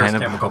 All I hear is I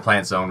know. Chemical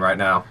Plant Zone right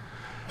now.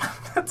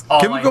 That's all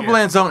I Chemical hear.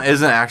 Plant Zone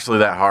isn't actually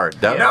that hard.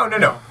 That,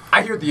 No.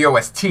 I hear the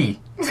OST.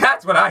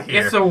 That's what I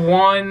hear. It's the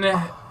one...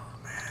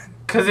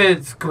 Because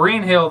it's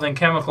Green Hill, then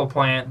Chemical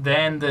Plant,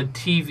 then the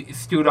TV...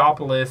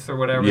 Studopolis or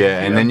whatever. Yeah,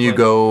 and then you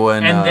go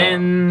and. And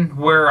then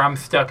where I'm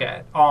stuck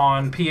at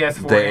on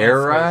PS4. The and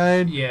air Switch.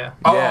 ride? Yeah.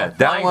 Oh, yeah, that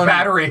flying one-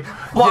 battery.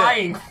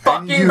 Flying and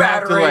fucking you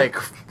battery. have to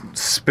like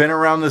spin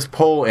around this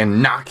pole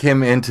and knock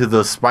him into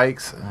the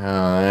spikes.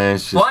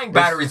 It's just, Flying it's-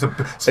 battery's a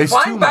it's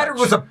Flying too battery much.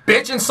 was a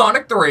bitch in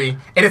Sonic 3,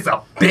 and it's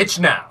a bitch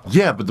now.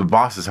 Yeah, but the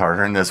boss is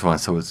harder in this one,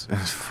 so it's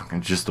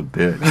fucking just a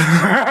bitch.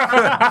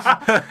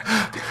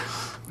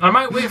 I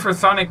might wait for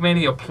Sonic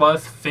Mania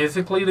Plus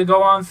physically to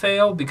go on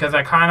sale because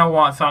I kind of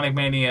want Sonic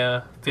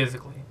Mania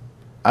physically.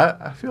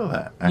 I feel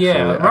that. Actually.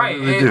 Yeah, I right.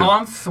 really And do.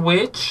 on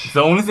Switch.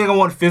 The only thing I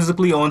want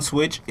physically on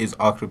Switch is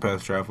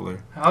Octopath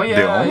Traveler. Oh, yeah.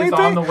 the only it's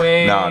thing? on the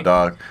way. Nah,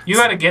 dog. You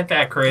got to get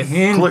that, Chris.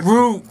 And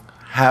Root.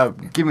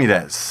 Give me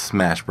that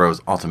Smash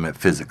Bros. Ultimate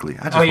physically.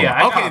 I just Oh,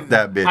 yeah. want I Okay, got,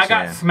 that bitch I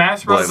got in.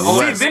 Smash Bros. Like,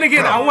 Ultimate. See, then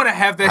again, I want to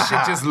have that shit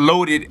just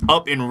loaded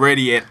up and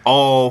ready at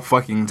all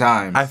fucking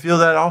times. I feel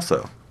that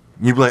also.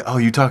 You'd be like, oh,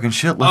 you talking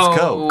shit? Let's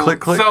go. Click,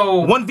 click.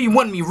 So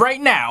 1v1 me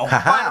right now.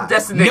 Final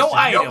destination. No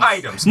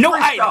items. No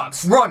 3 items.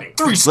 stops. Run it.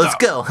 3 Let's stops.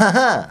 go.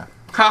 Haha.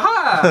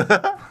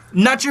 haha.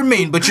 Not your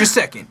main, but your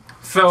second.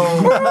 So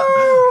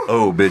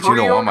Oh, bitch, you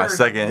don't want my Pre-order.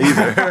 second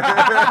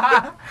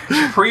either.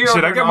 pre-order.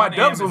 Should I get my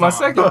dubs with my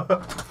second?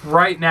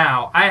 Right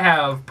now, I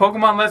have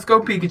Pokemon Let's Go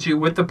Pikachu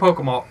with the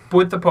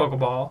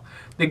Pokeball,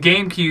 the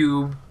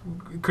GameCube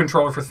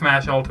controller for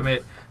Smash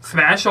Ultimate,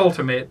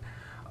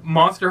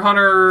 Monster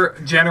Hunter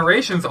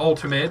Generations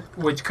Ultimate,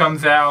 which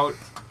comes out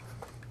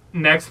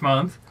next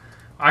month.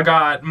 I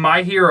got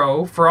My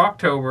Hero for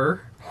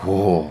October.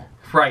 Whoa.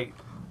 Right.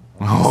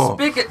 Oh.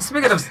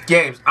 Speaking of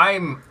games,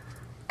 I'm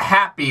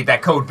happy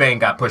that Code Vein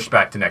got pushed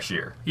back to next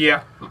year.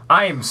 Yeah.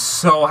 I am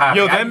so happy.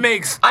 Yo, that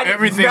makes I did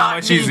everything not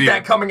much need easier.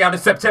 that coming out in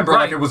September like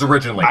Right. it was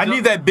originally. I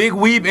need that big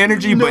weeb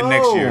energy, but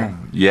next year.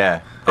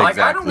 Yeah, Like,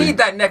 exactly. I don't need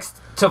that next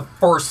to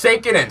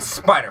Forsaken and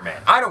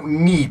Spider-Man. I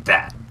don't need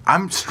that.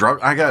 I'm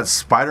struck. I got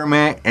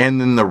Spider-Man and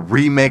then the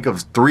remake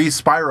of 3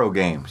 Spyro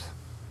games.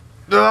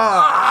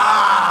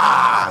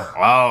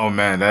 Oh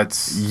man,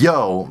 that's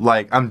Yo,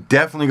 like, I'm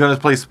definitely going to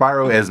play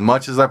Spyro as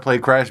much as I play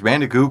Crash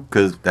Bandicoot,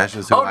 because that's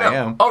just who Oh no! I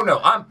am. Oh no!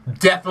 I'm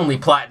definitely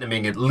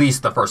platinuming at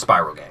least the first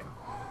Spyro game,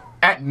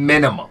 at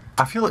minimum.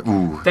 I feel like,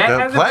 ooh. That the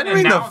hasn't been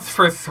platinuming the announced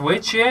for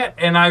Switch yet,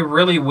 and I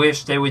really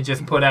wish they would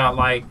just put out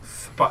like.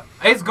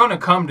 It's gonna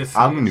come to Switch.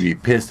 I'm going to be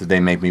pissed if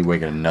they make me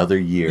wait another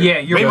year. Yeah,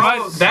 you're They probably,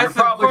 might- that's you're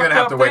probably the gonna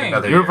have fucked to up wait thing.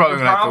 another You're year. probably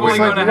gonna have to Probably wait.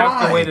 gonna Like, have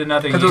to why? wait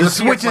another year. Because it was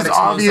The a Switch PS1 is exclusive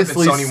and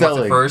obviously Sony wants it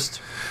selling.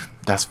 first.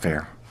 That's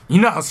fair.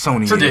 You know how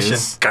Sony Tradition.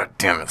 is. God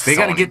damn it. They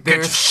gotta Sony. get theirs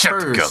your shit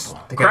first.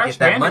 together. They gotta Crash get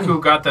that money.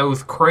 Bandicoot got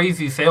those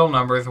crazy sale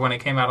numbers when it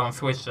came out on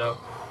Switch, though.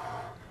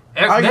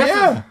 That's-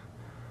 Yeah.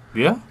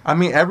 Yeah. I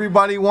mean,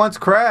 everybody wants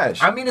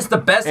Crash. I mean, it's the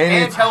best And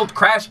it's- handheld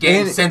Crash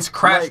game and since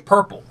Crash like-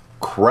 Purple.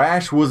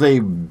 Crash was a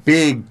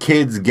big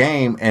kids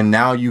game, and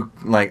now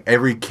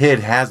every kid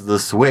has the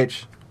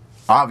Switch.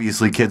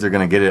 Obviously, kids are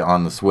gonna get it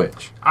on the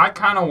Switch. I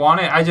kind of want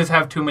it. I just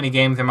have too many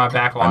games in my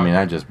backlog. I mean,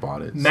 I just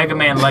bought it. Mega so,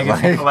 Man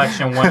Legacy like,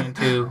 Collection 1 and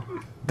 2.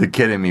 The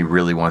kid in me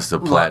really wants to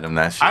platinum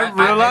that shit. I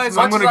realize as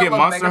much I'm gonna as I get love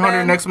Monster Mega Hunter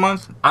Man, next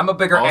month. I'm a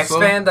bigger X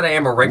Also- fan than I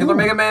am a regular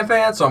Mega Man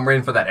fan, so I'm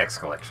waiting for that X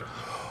collection.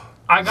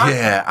 I got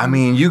Yeah, I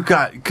mean, you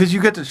get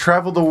to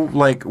travel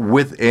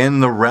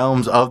within the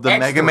realms of the X3.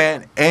 Mega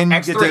Man, and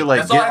you get X3, to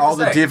that's all I get have all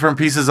to the say. different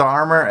pieces of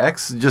armor.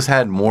 X just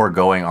had more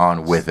going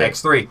on with it.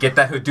 X3, get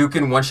that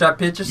Hadouken one-shot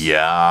pitches?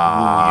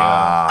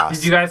 Yeah.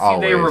 Did you guys see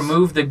they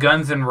removed the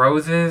Guns N'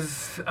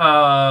 Roses?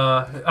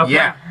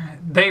 Yeah.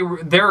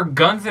 There are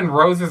Guns N'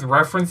 Roses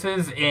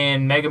references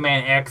in Mega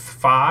Man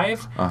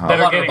X5 Uh-huh. A that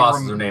are lot of the getting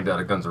bosses removed. are named out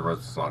of Guns N'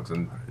 Roses songs.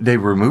 And They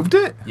removed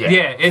it Yeah,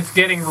 it's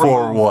getting removed.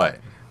 for what?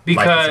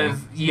 Because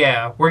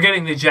we're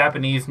getting the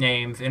Japanese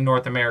names in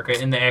North America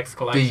in the X the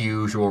collection.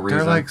 usual reason.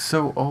 They're like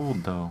so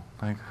old though.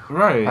 Like,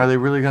 Right. are they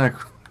really gonna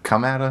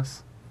come at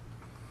us?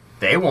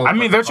 They won't. I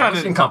mean, but they're the trying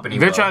publishing to. company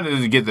They're will. trying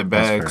to get the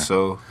bag, fair.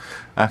 so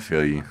I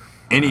feel you.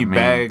 any I mean,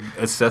 bag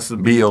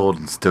accessible. Be old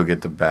and still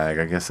get the bag.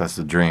 I guess that's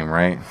the dream,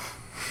 right?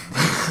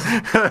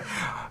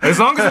 As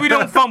long as we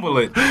don't fumble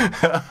it,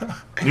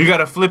 you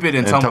gotta flip it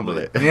and tumble tumble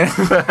it. it.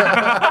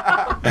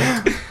 Yeah.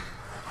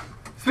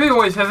 Speaking of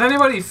which, has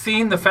anybody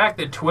seen the fact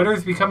that Twitter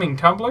is becoming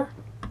Tumblr?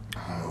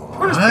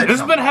 This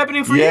has been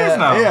happening for years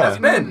now. It's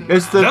been.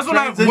 It's the That's when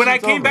I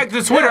transition's came over. back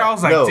to Twitter, I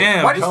was like, No.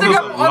 damn. Why do you Tumblr's think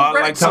a I'm on lot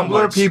Reddit like so Tumblr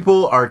much?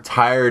 People are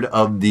tired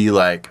of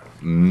the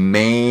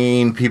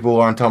main people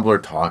on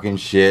Tumblr talking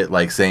shit,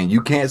 like saying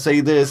you can't say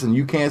this and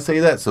you can't say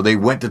that. So they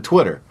went to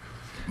Twitter.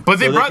 But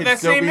they So they brought can that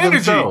still same be energy.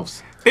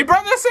 themselves. They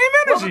brought that same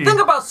Well, energy. the thing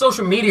about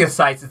social media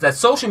sites is that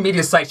social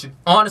media sites should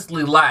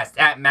honestly last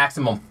at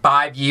maximum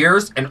 5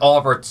 years, and all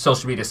of our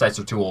social media sites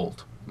are too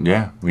old.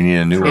 Yeah, we need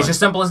a new It's one. just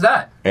simple as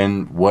that.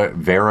 And what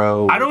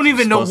Vero? I don't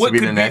even know supposed what to be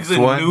could the be next the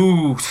one?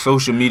 new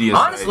social media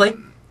site. Honestly,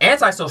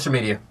 anti-social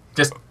media.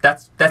 Just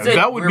that's it.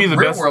 That would We're be the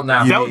real best- world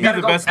now. that You would be gotta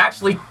the go best-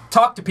 Actually,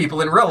 talk to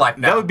people in real life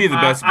now. That would be the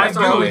best. I bet.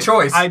 That's our only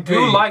choice. I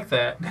do Hey. like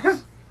that.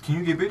 Can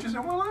you get bitches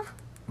in real life?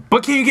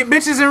 But can you get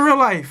bitches in real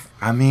life?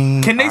 I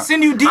mean, Can they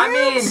send you DMs? I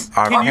mean,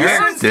 Our can you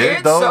parents send-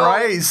 did though, so-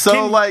 right? So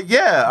can- like,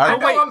 yeah. I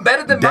know wait, I'm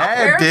better than my Dad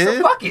parents, did.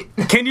 so fuck it.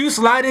 Can you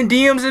slide in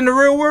DMs in the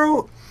real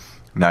world?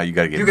 Now you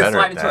gotta get You can better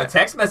slide at into a that.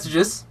 text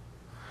messages.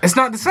 It's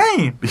not the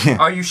same.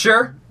 Are you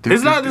sure?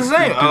 It's not the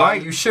same. Are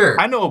Like, you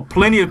sure? I know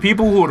plenty of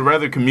people who would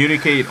rather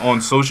communicate on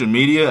social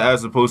media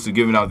as opposed to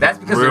giving out That's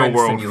the because they're real in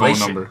world phone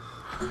simulation. number.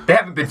 They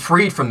haven't been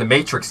freed from the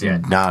Matrix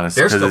yet. Nah, that's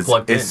They're because still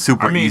plugged it's in.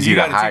 super I mean, easy you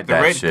to gotta hide take the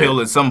that red shit. pill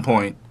at some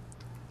point.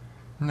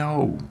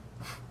 No.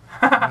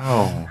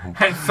 No.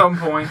 At some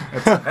point,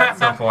 At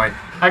some point.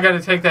 I got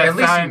to take that At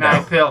least you know.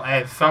 cyanide pill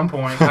at some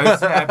point.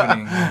 It's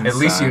happening. At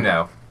least you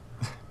know.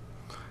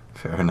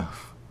 Fair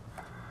enough.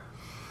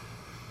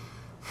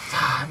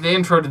 The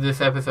intro to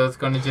this episode is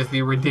going to just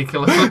be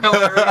ridiculously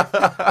hilarious.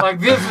 Like,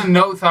 this is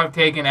notes I've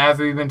taken as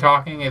we've been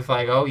talking. It's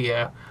like, oh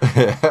yeah.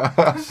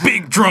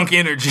 Big drunk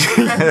energy.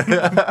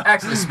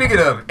 Actually, speaking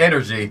of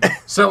energy,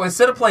 so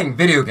instead of playing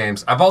video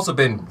games, I've also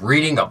been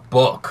reading a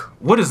book.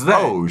 What is that?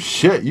 Oh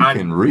shit! You I'm-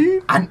 can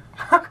read?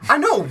 I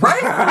know, right?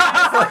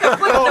 It's like a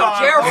flip no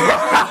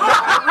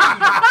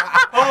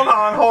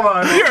Hold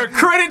on. You're a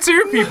credit to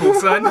your people,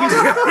 son.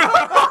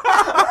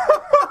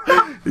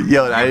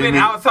 Yo, I You've didn't been mean,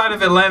 outside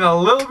of Atlanta a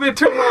little bit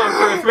too long,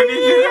 Chris. We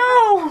need you to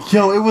know.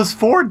 yo, it was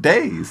 4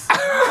 days.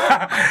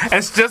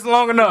 That's just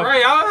long enough.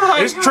 Right, I was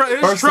like, It's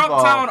First of Trump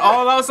all- Town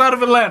all outside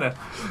of Atlanta.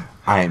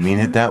 I didn't mean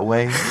it that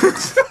way.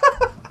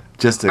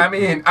 Just to, I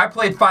mean, I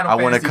played Final I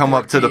Fantasy want to come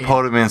up to the 14,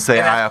 podium and say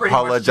and that's I pretty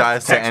much apologize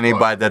just to textbook.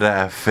 anybody that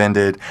I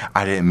offended.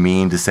 I didn't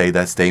mean to say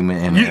that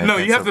statement in You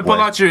have to pull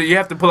out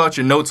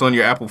your notes on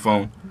your Apple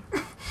phone.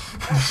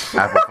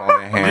 Apple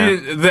phone in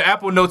hand. The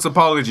Apple Notes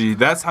apology.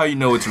 That's how you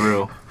know it's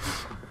real.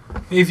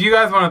 if you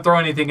guys want to throw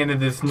anything into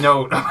this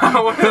note,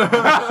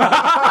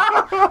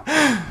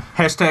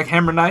 Hashtag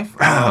hammer knife.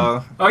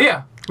 oh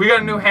yeah, we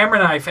got a new hammer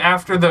knife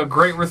after the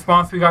great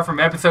response we got from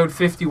episode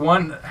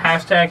 51.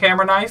 Hashtag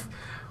hammer knife.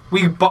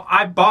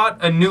 I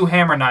bought a new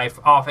hammer knife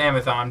off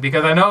Amazon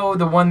because I know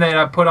the one that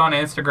I put on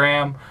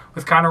Instagram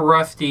was kind of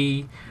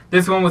rusty.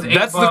 This one was $8.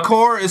 That's the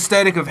core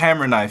aesthetic of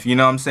hammer knife. You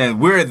know what I'm saying?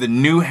 We're at the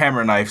new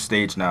hammer knife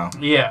stage now.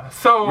 Yeah,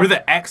 so We're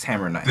the axe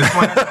hammer knife.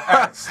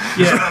 yeah,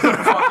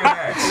 Fucking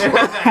ass. it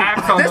has the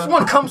axe on This the,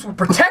 one comes with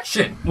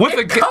protection. With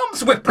It the-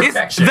 comes with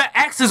protection. The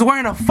axe is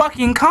wearing a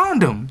fucking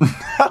condom. when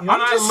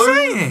I'm I just lose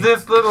saying.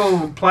 this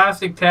little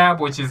plastic tab,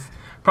 which is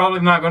probably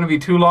not going to be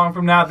too long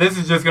from now, this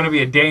is just going to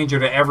be a danger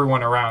to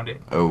everyone around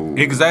it. Oh.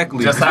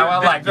 Exactly. Just how I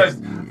like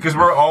it. Because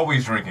we're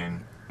always drinking.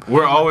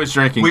 We're always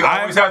drinking. We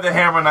always have the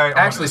hammer knife.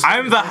 Actually,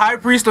 I'm the high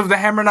priest of the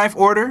hammer knife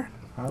order.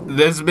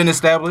 That's been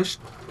established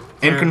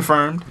and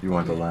confirmed. You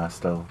want the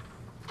last though?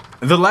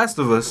 The Last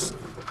of Us.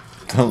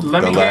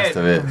 Let the me last get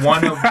of it.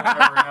 one of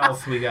whatever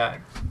else we got.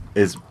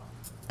 It's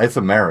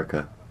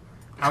America.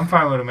 I'm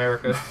fine with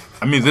America.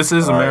 I mean, this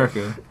is All right.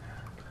 America.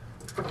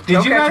 Did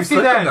Don't you catch guys you see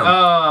slipping,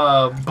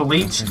 that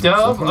Bleach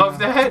dub of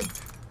that?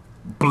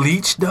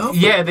 Bleached up?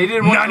 Yeah, they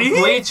did one of the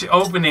Nani? Bleach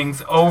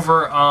openings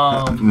over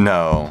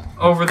No.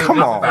 over the Come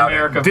This Is on.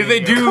 America. Did they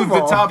video. do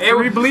the top It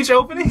 3 was- Bleach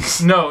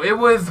openings? No, it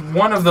was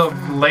one of the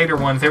later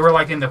ones. They were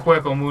like in the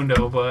Cueco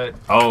Mundo, but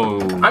Oh.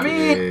 I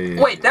mean,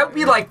 wait, that would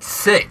be like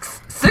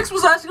 6. 6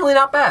 was actually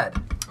not bad.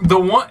 the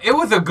one it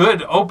was a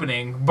good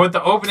opening. But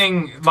the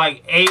opening,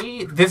 like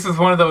this is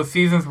one of those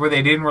seasons where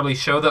they didn't really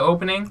show the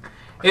opening.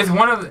 It's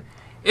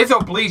a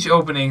Bleach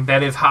opening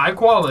that is high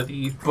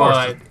quality,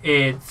 but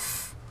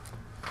it's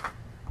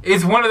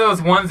one of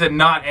those ones that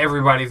not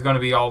everybody's going to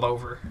be all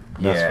over.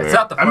 That's Yeah, fair. it's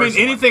not the I first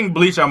mean, one. anything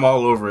Bleach, I'm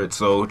all over it,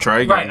 so try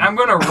again. Right, I'm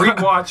gonna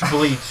rewatch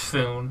Bleach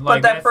soon. But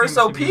Like that first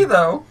seems to OP, be-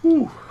 though.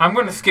 I'm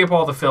gonna skip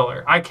all the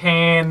filler. I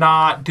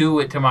cannot do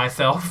it to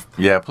myself.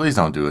 Yeah, please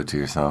don't do it to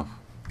yourself.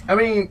 I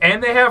mean,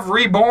 And they have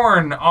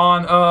Reborn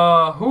on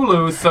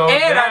Hulu, so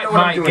And I that know what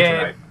I'm might doing get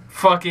tonight.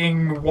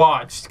 fucking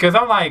watched. Cause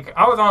I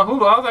was on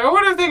Hulu. I was like, I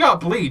wonder if they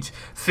got Bleach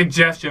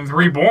suggestions.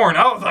 Reborn.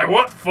 I was like,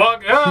 what the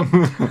fuck up?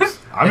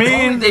 I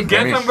mean, they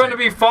Guess mean, I'm gonna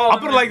be falling. I'll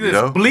put it like this: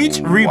 You know? Bleach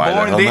Why the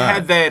Reborn. hell They not?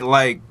 had that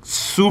like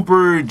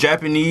super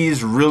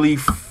Japanese, really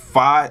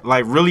fly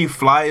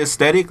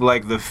aesthetic.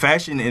 Like the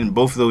fashion in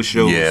both of those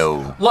shows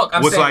Yo. look,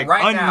 I'm was saying like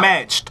right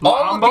unmatched. now,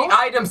 all of Mambo? the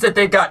items that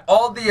they got,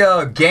 all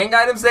the gang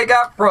items they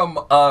got from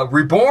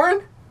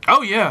Reborn.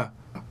 Oh yeah,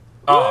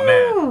 Oh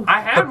man,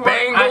 I had the one.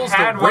 bangles, I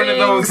had the one of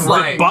those. rings,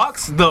 like- the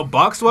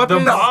box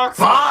weapons. box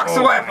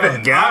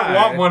weapon. I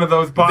want one of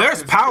those boxes.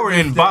 There's power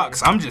in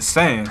box. I'm just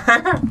saying.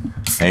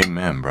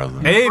 Amen, brother.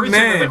 Preaching to the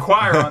Amen.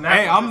 choir on that.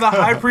 Hey, I'm the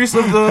high priest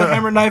of the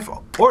hammer knife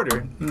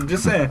order. I'm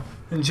just saying.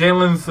 And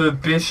Jalen's the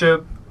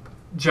bishop.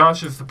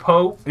 Josh is the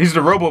pope. He's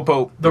the Robo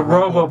Pope. The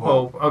Robo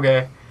Pope.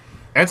 Okay.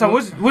 Anton,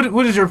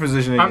 what is your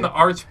position? I'm Again? the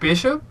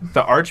archbishop.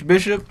 the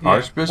Archbishop.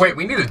 Archbishop? wait,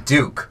 we need a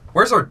duke.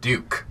 Where's our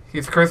duke?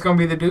 Is Chris gonna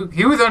be the duke?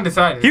 He was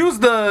undecided. He was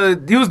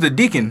the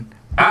deacon,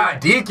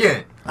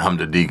 Deacon. I'm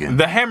the deacon.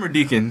 the hammer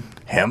deacon.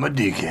 Hammer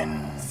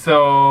deacon.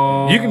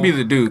 So You can be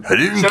the duke.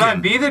 Should I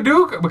be the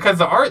duke? Because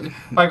the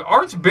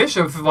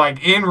archbishops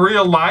like in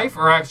real life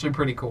are actually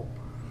pretty cool.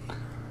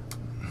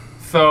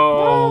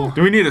 So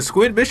Do we need a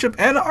squid bishop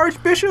and an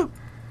archbishop?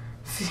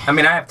 I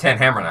mean, I have 10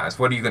 hammer knives.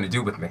 What are you gonna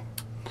do with me?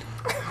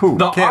 Who?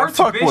 the Can't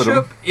fuck with him.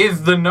 archbishop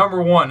is the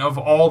number one of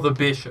all the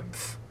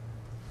bishops.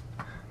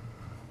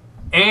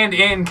 And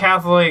in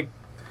Catholic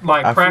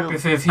I feel-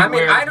 practices, he I mean,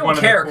 wears I don't one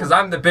of care the- because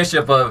I'm the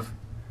bishop of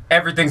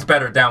everything's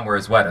better down where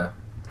it's wetter.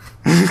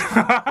 Okay,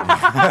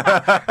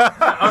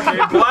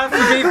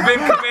 blasphemy's been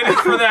committed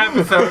for the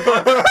episode.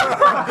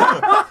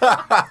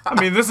 I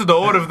mean, this is the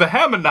order of the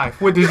hammer knife.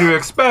 What did you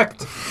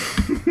expect?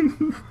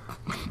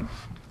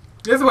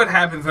 This is what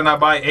happens when I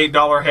buy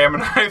 $8 hammer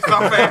knives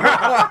off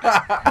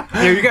Amazon.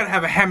 Yeah, you gotta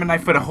have a hammer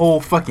knife for the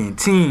whole fucking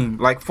team,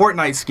 like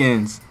Fortnite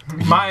skins.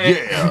 My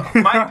Yeah.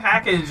 my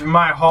package,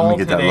 my haul Let me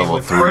get that today level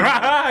was 3. pretty.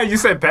 You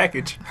said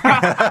package.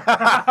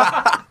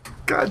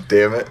 God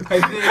damn it. I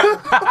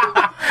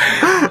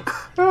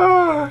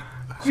did.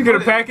 You get a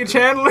package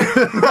handler?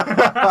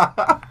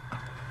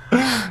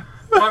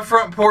 My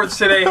front porch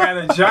today had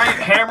a giant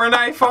hammer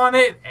knife on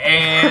it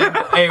and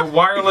a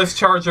wireless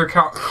charger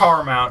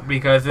car mount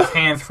because this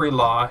hands-free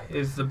law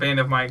is the bane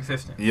of my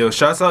existence. Yo,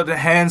 shouts out to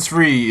Hands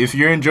Free. If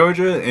you're in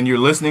Georgia and you're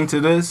listening to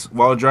this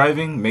while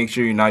driving, make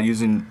sure you're not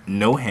using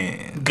no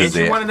hand. Get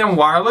you one of them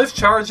wireless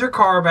charger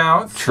car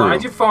mounts, True.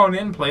 slide your phone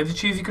in, play the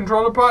Cheesy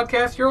Controller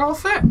podcast, you're all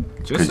set.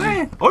 Just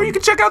saying. Or you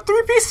can check out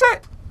 3-Piece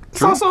Set.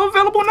 It's also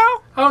available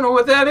now. I don't know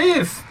what that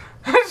is.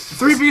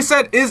 3-Piece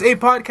Set is a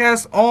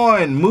podcast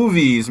on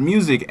movies,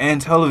 music, and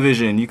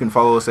television. You can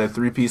follow us at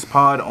 3-Piece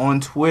Pod on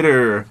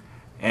Twitter.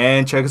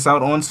 And check us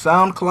out on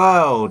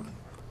SoundCloud.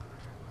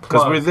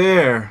 Because we're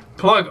there.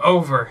 Plug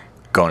over.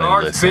 Go on The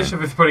and listen.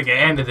 Archbishop is putting an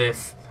end to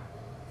this.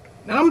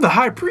 And I'm the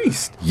high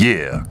priest.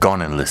 Yeah, go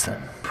on and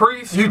listen.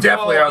 Priest, You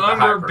definitely fall are the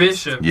high under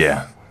priest. bishop.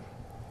 Yeah.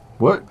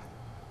 What?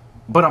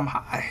 But I'm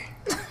high.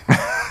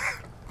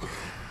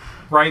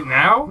 Right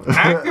now?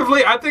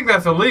 Actively? I think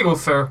that's illegal,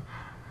 sir.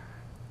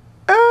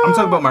 I'm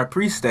talking about my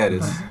priest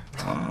status.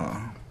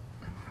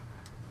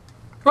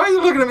 Why are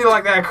you looking at me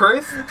like that,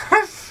 Chris?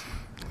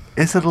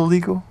 Is it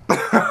illegal?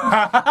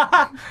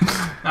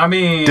 I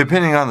mean,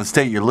 Depending on the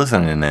state you're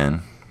listening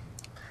in.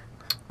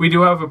 we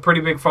do have a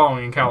pretty big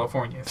following in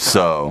California.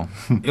 So,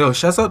 Yo,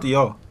 shouts out to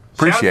y'all.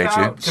 appreciate Shouts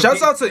you. out to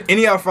Shouts out to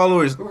any of our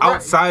followers Right.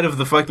 outside of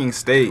the fucking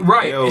state.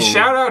 Right. Yo.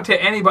 Shout out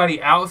to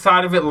anybody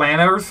outside of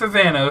Atlanta or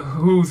Savannah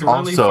who's really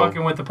Also,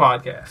 fucking with the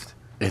podcast.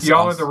 It's Y'all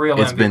are also- the real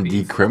It's been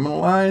MVPs.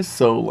 decriminalized,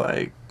 so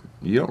like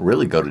you don't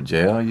really go to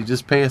jail. You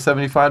just pay a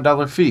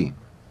 $75 fee.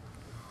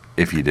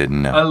 If you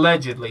didn't know.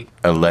 Allegedly.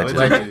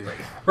 Allegedly.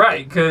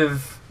 Right,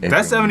 because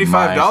That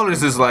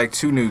 $75 is like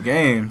 2 new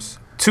games.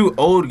 2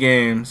 old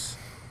games.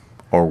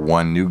 Or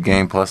 1 new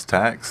game plus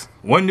tax.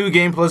 1 new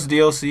game plus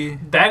DLC.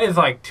 that is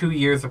like 2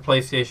 years of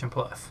PlayStation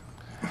Plus.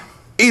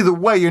 Either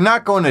way, you're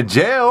not going to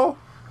jail.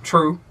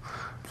 True.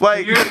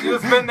 Like, You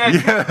spend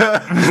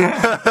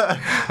that.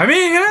 I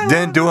mean, yeah.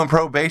 then doing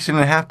probation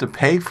and have to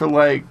pay for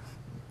like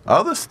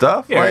other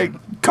stuff. Yeah.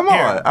 Like, come on.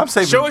 Here, I'm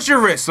saving. show us your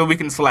wrist so we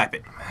can slap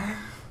it.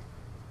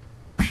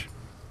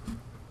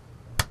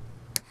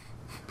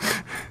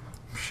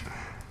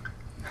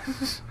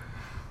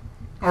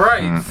 All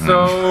right,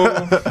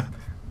 so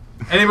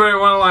anybody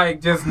want to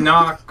like just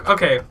knock?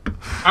 Okay,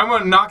 I'm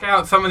gonna knock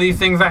out some of these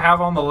things I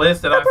have on the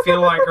list that I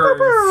feel like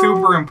are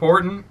super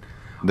important.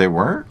 They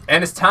weren't?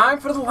 And it's time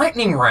for the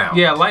lightning round.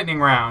 Yeah, lightning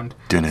round.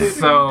 Didn't.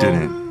 So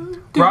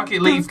Didn't.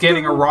 Rocket League's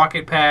getting a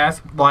rocket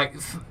pass, like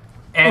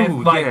and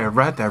Ooh, like yeah,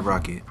 ride that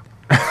rocket.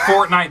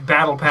 Fortnite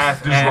battle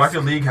pass. Does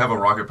Rocket League have a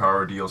Rocket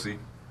Power DLC?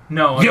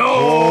 No.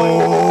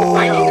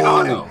 I need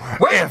Otto.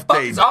 Where If the fuck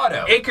they is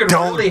Otto? It could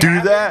Don't really do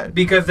happen that.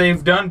 because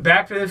they've done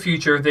Back to the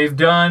Future, they've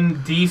done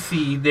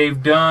DC,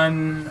 they've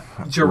done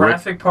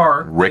Jurassic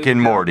Park, Rick they've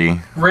and done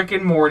Morty. Rick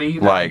and Morty.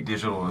 Like,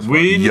 Digital as well.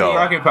 We need Yo.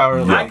 rocket power.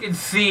 Yo. I can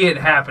see it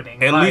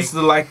happening. At Like, least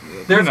the like.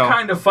 there's you know,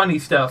 kind of funny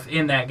stuff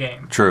in that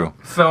game. true.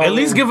 So At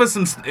least give us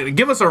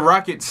a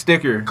rocket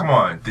sticker. Come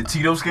on, the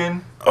Tito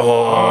skin?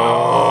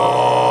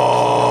 Oh.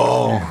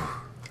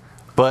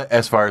 But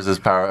as far as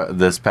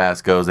this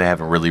pass goes, they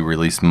haven't really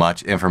released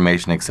much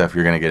information except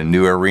you're going to get a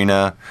new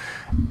arena.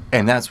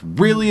 And that's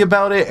really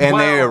about it. And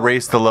they Well-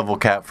 erased the level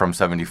cap from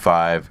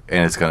 75.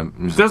 And it's going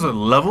to... There's a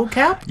level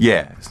cap.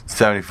 Yeah,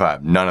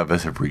 75. None of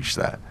us have reached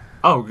that.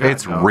 Oh, God,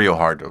 It's no. real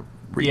hard to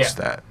reach Yeah.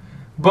 that.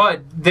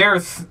 But they're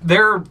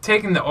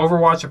taking the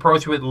Overwatch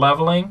approach with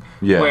leveling,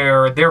 Yeah.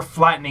 where they're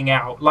flattening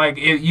out. Like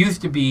it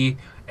used to be,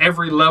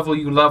 every level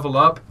you level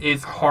up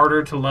is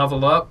harder to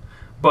level up,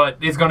 but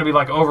it's going to be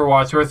like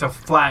Overwatch, where it's a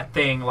flat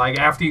thing. Like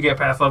after you get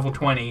past level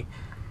 20,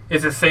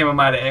 it's the same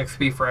amount of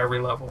XP for every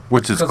level.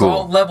 Which is Because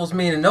all cool. levels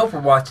mean in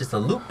Overwatch is a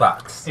loot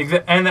box.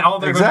 And all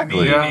they're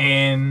Exactly. going to be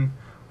in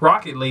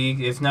Rocket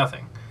League is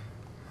nothing.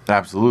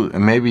 Absolutely.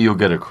 And maybe you'll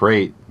get a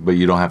crate, but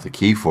you don't have the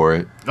key for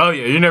it, Oh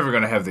yeah, you're never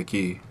gonna have the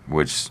key.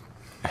 which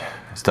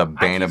is the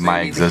bane I of keep my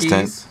saying the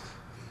existence.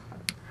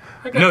 keys.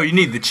 I got No, you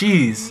need the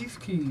cheese.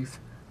 keys.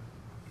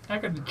 I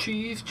got the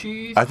cheese.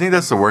 I think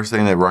that's the worst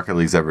thing that Rocket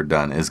League's ever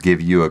done is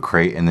give you a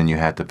crate and then you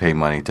have to pay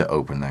money to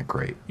open that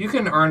crate. You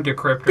can earn Be a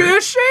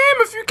decryptors. shame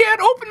if you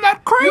can't open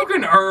that crate. You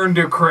can earn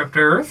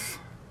decryptors.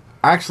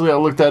 Actually, I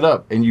looked that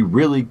up and you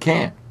really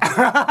can't.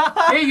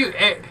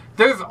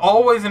 There's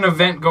always an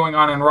event going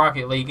on in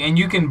Rocket League, and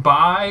you can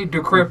buy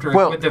decryptors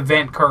Well- with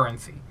event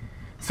currency.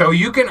 So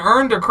you can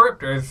earn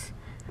decryptors.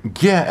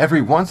 Yeah,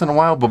 every once in a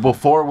while, but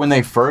before when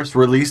they first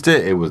released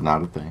it, it was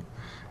not a thing.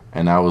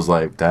 And I was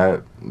like,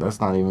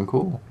 that's not even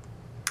cool.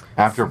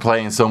 After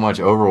playing so much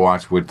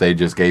Overwatch, which they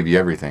just gave you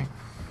everything.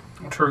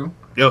 True.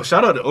 Yo,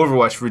 shout out to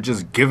Overwatch for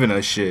just giving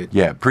us shit.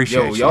 Yeah,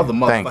 appreciate Yo, you. y'all the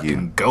Thank you.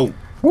 motherfucking goat.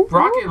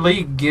 Rocket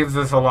League gives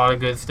us a lot of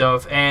good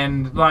stuff,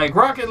 and like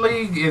Rocket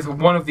League is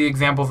one of the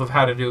examples of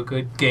how to do a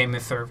good game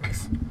as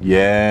service.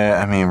 Yeah,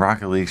 I mean,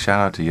 Rocket League, shout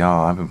out to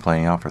y'all. I've been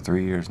playing y'all for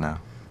 3 years now.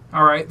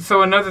 All right,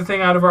 so another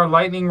thing out of our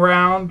lightning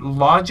round,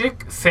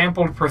 Logic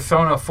sampled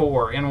Persona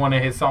 4 in one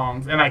of his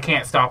songs, and I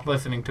can't stop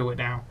listening to it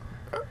now.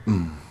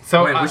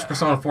 So Wait, which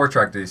Persona 4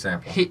 track did he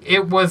sample?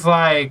 it was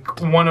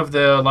like one of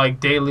the like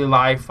daily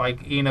life,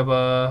 like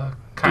Inaba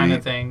kind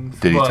of things.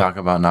 Did he but talk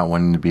about not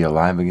wanting to be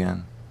alive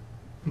again?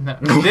 No,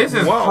 this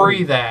is Whoa.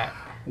 pre that.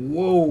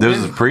 Whoa. This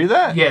is pre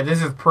that? Yeah,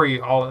 this is pre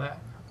all of that.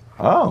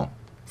 Oh.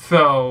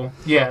 So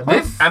yeah,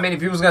 this I mean,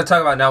 if he was going to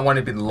talk about not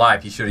wanting to be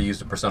alive, he should have used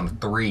the Persona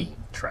 3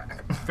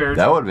 track. fair.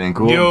 That would have been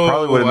cool. Yo,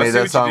 Probably would have I made see what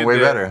that you song did way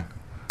there. better.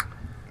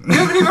 You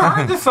haven't even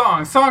heard the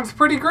song. Song's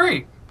pretty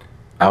great.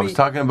 I mean, was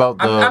talking about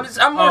the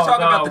I'm more talking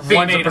about the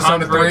themes of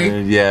Persona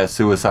 3. yeah,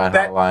 suicide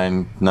That-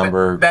 hotline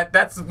number.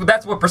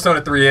 That's what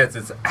Persona 3 is.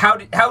 It's how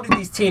do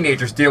these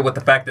teenagers deal with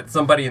the fact that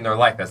somebody in their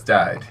life has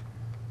died?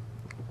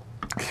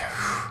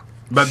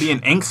 By being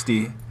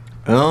angsty.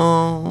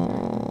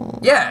 Oh.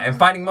 Yeah, and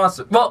fighting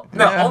monsters. Well,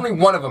 no, Yeah. only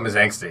one of them is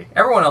angsty.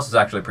 Everyone else is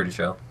actually pretty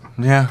chill.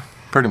 Yeah,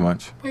 pretty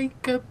much.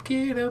 Wake up,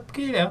 get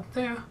out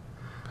there.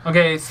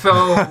 Okay,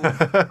 so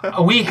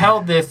we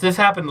held this. This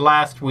happened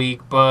last week,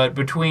 but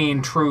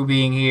between True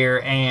being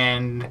here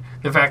and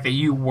the fact that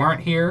you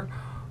weren't here,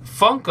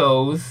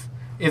 Funko's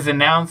is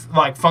announced,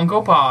 like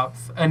Funko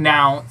Pops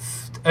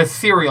announced a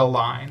cereal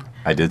line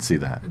I did see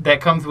that. that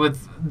comes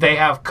with, they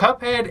have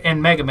Cuphead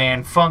and Mega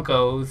Man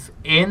Funkos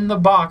in the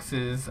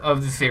boxes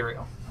of the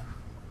cereal.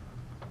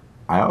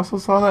 I also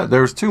saw that.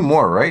 There's two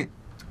more, right?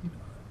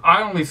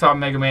 I only saw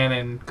Mega Man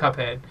and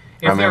Cuphead.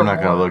 If I mean, there I'm not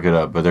are going to more- look it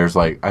up, but there's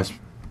like,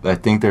 I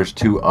think there's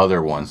two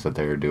other ones that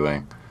they are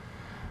doing.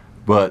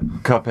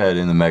 But Cuphead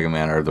and the Mega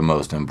Man are the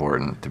most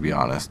important, to be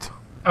honest.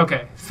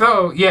 Okay,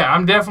 so yeah,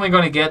 I'm definitely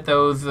going to get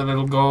those, and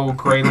it'll go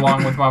great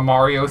along with my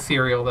Mario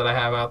cereal that I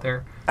have out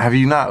there. Have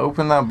you not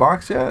opened that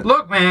box yet?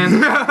 Look,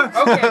 man,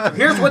 Okay, so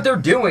here's what they're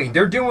doing.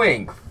 They're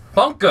doing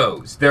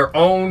Funkos, their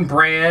own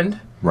brand.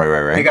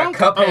 Right. They got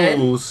Cuphead,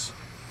 O's.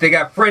 they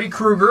got Freddy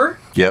Krueger,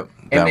 Yep.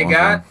 and that they one's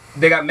got on.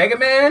 they got Mega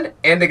Man,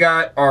 and they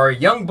got our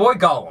young boy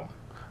Gollum.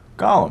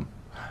 Gollum.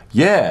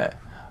 Yeah.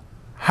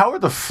 How are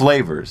the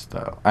flavors,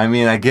 though? I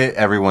mean, I get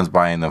everyone's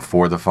buying them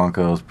for the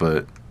Funkos,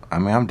 but I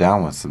mean, I'm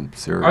down with some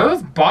cereal. are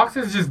those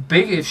boxes just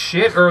big as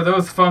shit, or are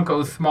those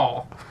Funkos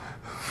small?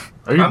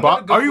 Are you I'm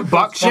gonna go are you with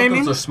box those Funkos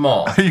shaming? are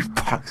small. Are you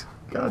box?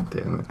 God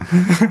damn it.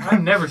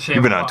 I've never shaved.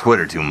 You've been a on box.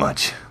 Twitter too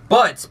much.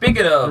 But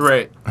speaking of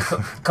Right.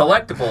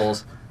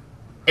 collectibles,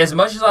 as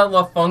much as I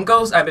love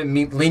Funkos, I've been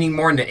leaning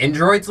more into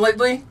Androids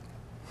lately.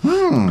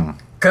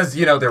 Because,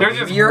 you know, they're They're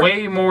just weavier.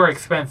 way more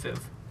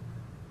expensive.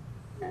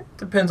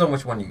 Depends on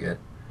which one you get.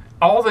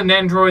 All the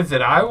Nendroids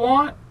that I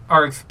want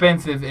are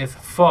expensive as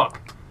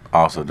fuck.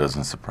 Also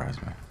doesn't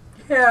surprise me.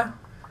 Yeah.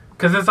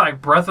 Because it's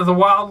like Breath of the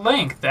Wild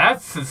Link.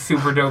 That's a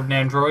super dope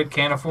Nendroid.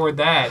 Can't afford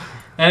that.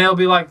 And it'll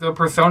be like the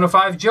Persona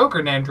 5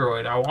 Joker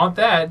Nendroid. I want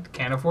that.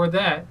 Can't afford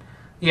that.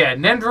 Yeah,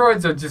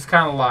 Nendroids are just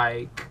kind of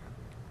like...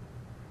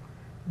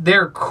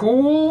 They're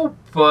cool,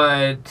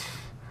 but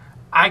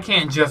I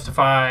can't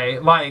justify...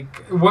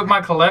 Like, with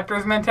my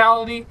collector's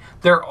mentality,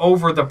 they're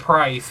over the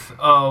price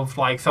of,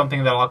 like,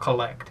 something that I'll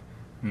collect.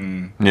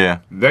 Yeah.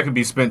 That could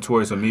be spent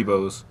towards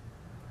amiibos.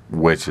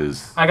 Which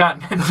is... I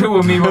got 2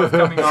 amiibos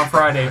coming on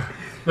Friday.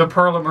 The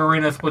Perla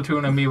Marina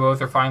Splatoon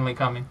amiibos are finally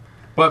coming.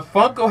 But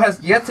Funko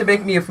has yet to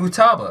make me a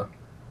Futaba.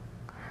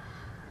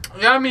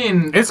 Yeah, I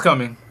mean... It's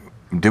coming.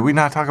 Did we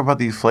not talk about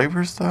these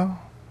flavors, though?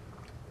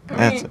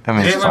 I It's mean,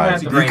 it's Jalen fine.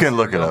 has the You can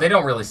look it They up.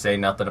 don't really say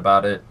nothing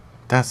about it.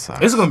 That sucks.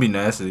 It's gonna be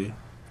nasty.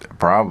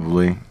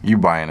 Probably. You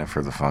buying it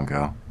for the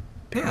Funko.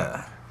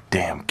 Yeah.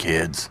 Damn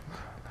kids.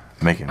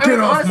 Making... I mean,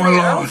 off my honestly,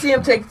 I lawn. don't see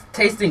him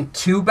tasting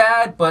too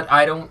bad, but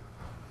I don't...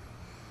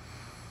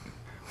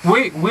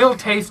 We'll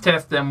taste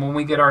test them when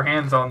we get our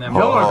hands on them.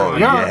 Y'all Oh, aren't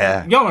gonna,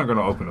 yeah. y'all aren't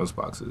gonna open those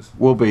boxes.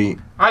 We'll be...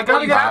 I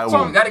gotta you get have I to.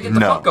 will- You gotta get the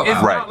no. Funko It's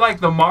out. Right. not like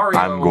the Mario.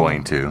 I'm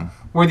going to.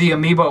 Where the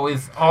amiibo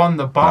is on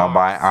the And box. I'll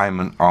buy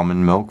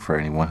almond milk for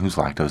anyone who's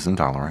lactose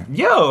intolerant.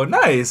 Yo,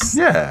 nice.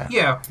 Yeah.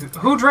 Yeah.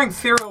 Who drinks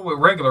cereal with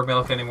regular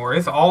milk anymore?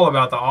 It's all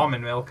about the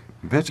almond milk.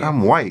 Bitch,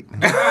 I'm white.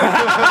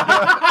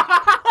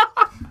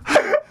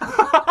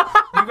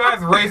 You guys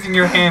raising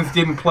your hands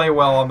didn't play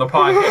well on the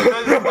podcast.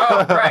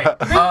 Oh,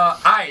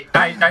 right.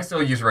 I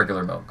still use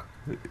regular milk.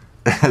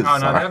 Oh no, Sorry.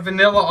 that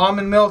vanilla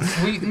almond milk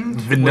sweetened.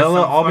 with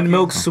Vanilla some almond fucking-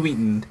 milk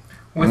sweetened.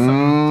 With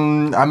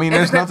some, I mean, It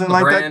there's depends nothing on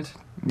the like brand.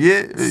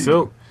 that. Yeah.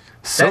 Silk.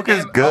 Silk That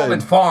is damn good.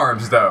 Almond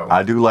Farms, though.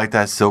 I do like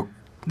that silk.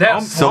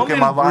 that Silk in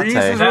my Almond Breeze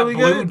latte. is that really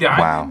blue good.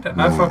 diamond.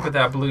 Wow. I fuck with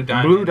that blue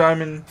diamond. Blue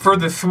diamond. For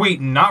the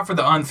sweetened, not for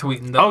the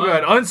unsweetened. The Oh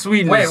god,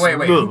 unsweetened. Wait. is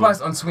Who ugh.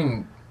 buys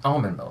unsweetened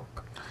almond milk?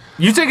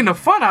 You taking the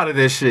fun out of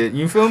this shit.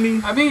 You feel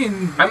me? I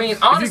mean,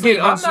 Honestly,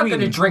 get I'm not going to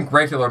unsweetened. drink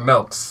regular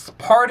milks.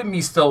 Part of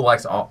me still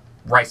likes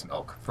rice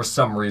milk for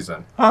some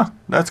reason. Huh,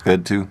 that's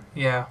good too.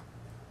 yeah.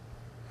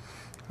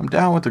 I'm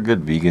down with a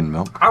good vegan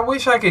milk. I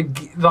wish I could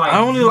like. I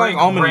only like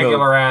drink almond milk.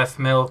 regular ass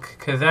milk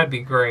because that'd be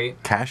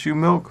great. Cashew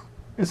milk?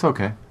 It's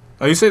okay.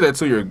 Oh, you say that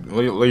too?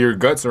 Your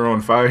guts are on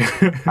fire.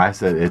 I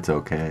said it's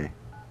okay.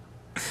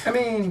 I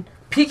mean,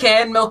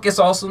 pecan milk is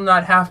also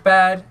not half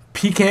bad.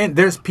 Pecan.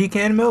 There's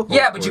pecan milk.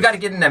 Yeah, but you got to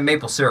get in that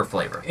maple syrup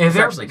flavor. Is It's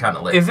there actually kind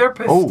of lit. Is there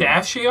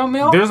pistachio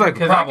milk? There's, like,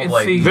 'Cause I can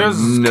probably. see-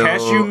 There's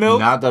cashew milk.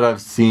 Not that I've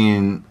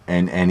seen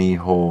in any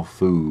Whole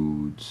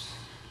Foods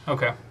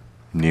okay.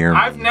 near me.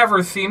 I've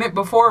never seen it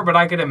before, but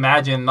I could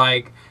imagine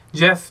like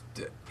just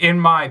in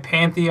my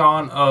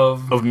pantheon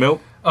Of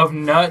milk? of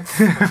nuts.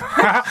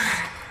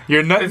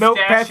 Your nut milk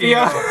Pistachio.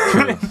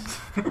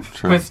 pantheon?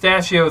 True.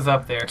 Pistachio's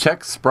up there.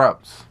 Check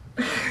Sprouts.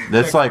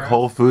 That's Check like Sprouts.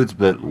 Whole Foods,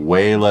 but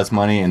way less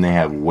money, and they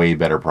have way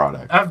better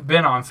product. I've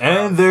been on Sprouts.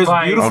 And there's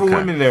Like, beautiful Okay.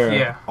 women there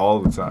Yeah. all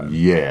the time.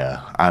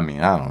 Yeah, I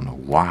mean, I don't know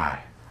why.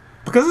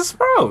 Because it's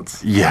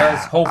Sprouts. Because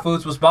Yeah, Whole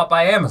Foods was bought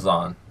by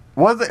Amazon.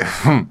 was it?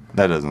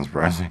 That doesn't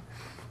surprise me.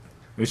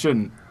 It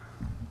shouldn't.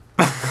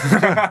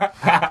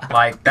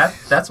 Like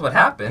that's what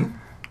happened.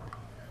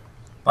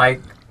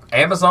 Like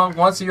Amazon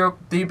wants you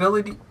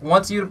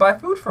to buy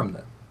food from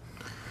them.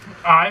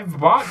 I've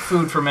bought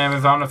food from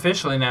Amazon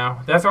officially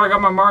now. That's where I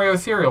got my Mario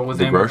cereal. Was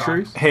The Amazon.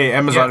 groceries? Hey,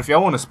 Amazon, Yeah. if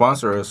y'all want to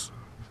sponsor us,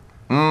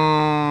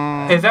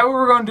 Is that what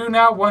we're gonna do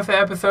now? Once the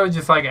episode,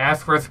 just like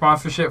ask for a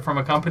sponsorship from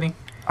a company?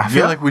 I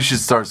feel like we should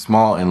start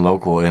small and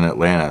local in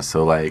Atlanta.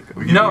 So like,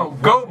 No,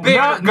 go big,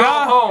 go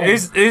home.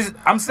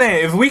 I'm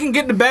saying, if we can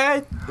get the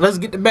bag, let's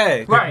get the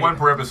bag. Right. One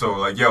per episode.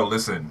 Like, yo,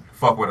 listen,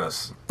 fuck with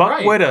us. Fuck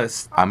Right. with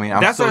us. I mean,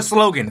 That's our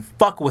slogan.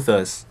 Fuck with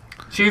us.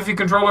 Cheesy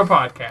Controller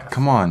Podcast.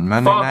 Come on,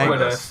 Monday Fuck night.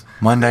 with us.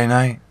 Monday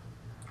night.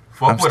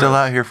 Fuck I'm with still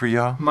us. out here for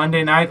y'all.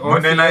 Monday night or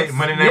Monday night.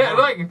 Yeah,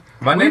 like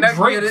Monday we night,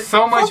 drink get it.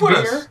 so much Fuck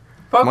with beer. us.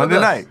 Fuck Monday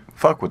with us. night.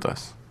 Fuck with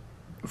us.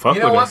 Fuck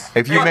You know with what? us.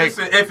 If you Hey, make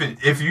listen,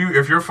 if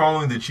you're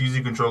following the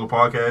Cheesy Controller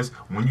podcast,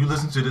 when you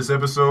listen to this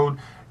episode,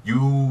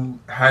 you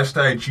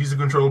hashtag Cheesy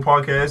Controller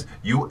podcast.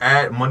 You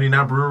add Monday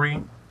Night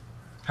Brewery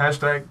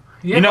hashtag.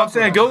 Yeah, You know what I'm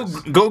saying? fuck with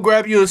us. Go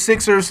grab you a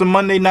sixer or some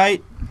Monday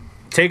night.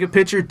 Take a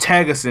picture,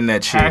 tag us in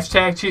that shit.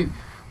 Hashtag cheese.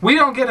 We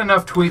don't get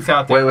enough tweets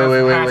out there. Wait,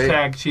 with wait.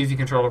 Hashtag Cheesy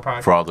Controller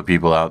Podcast. for all the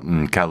people out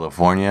in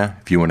California,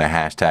 if you want to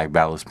hashtag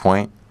Ballast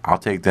Point, I'll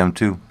take them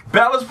too.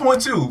 Ballast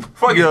Point 2.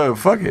 Fuck it. Yo,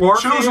 fuck it. Or-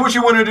 Choose what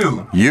you want to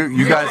do.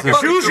 You guys Fuck are. it.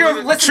 If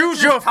you listen choose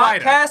to your this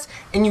fighter. podcast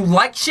and you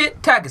like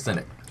shit, tag us in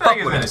it. Fuck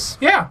us with in us.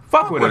 Yeah.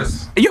 Fuck with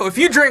us. Yo, if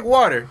you drink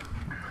water,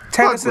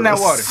 tag us in that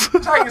water.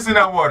 Tag us in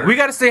that water. We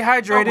gotta stay Fuck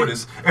with hydrated.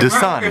 us.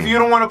 Dasani. If you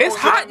don't want to, It's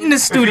hot in the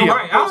studio. If you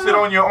want to post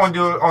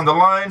it on the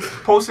line,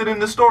 post it in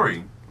the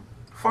story.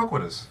 Fuck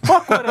with us.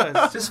 Fuck with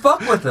us. Just fuck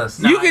with us.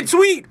 You can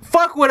tweet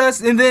 "fuck with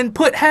us" and then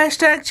put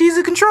hashtag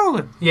Cheesy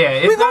Controller. Yeah.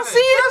 It's We gonna not, see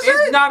it. It's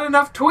That's it. not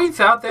enough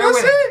tweets out there.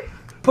 That's with it.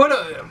 Put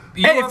a.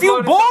 Hey, if you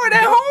uploaded bored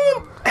at something-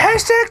 home,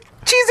 hashtag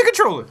Cheesy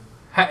Controller.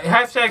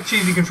 Hashtag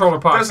Cheesy Controller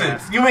That's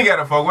Podcast. it. You ain't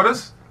gotta fuck with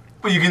us,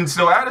 but you can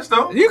still add us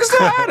though. You can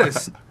still add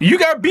us. You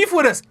got beef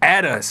with us?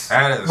 Add us.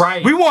 Add us.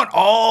 Right. We want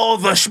all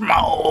the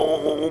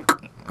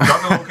smoke.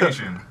 Drop the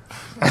location.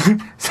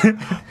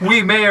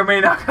 We may or may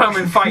not come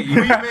and fight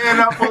you. We may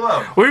not pull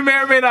up. We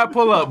may or may not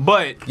pull up,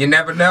 but You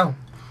never know.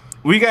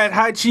 we got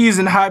high cheese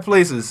in high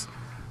places.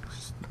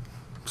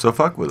 So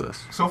fuck with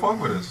us. So fuck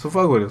with us. So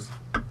fuck with us.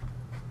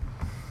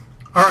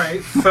 All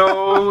right,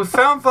 so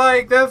sounds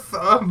like that's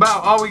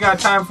about all we got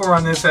time for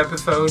on this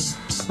episode.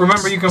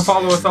 Remember, you can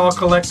follow us all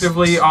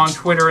collectively on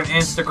Twitter and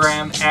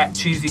Instagram at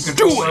Cheesy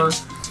Controller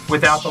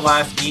without the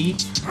last E.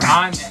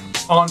 I'm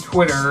on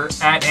Twitter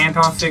at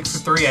Anton6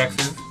 with 3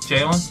 X's.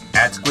 Jalen,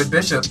 At Squid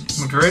Bishop.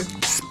 Madrid,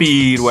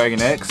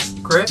 Speedwagon X.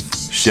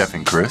 Chris. Chef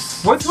and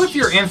Chris. What's with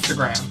your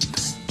Instagram?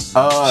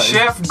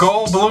 Chef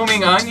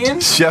Goldbluming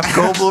Onion? Chef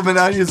Goldblum and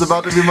Onion is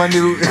about to be my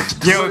new.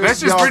 Yo, that's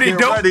just Y'all pretty get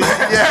dope. ready.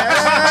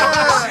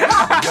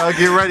 Yeah. Y'all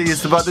get ready.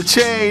 It's about to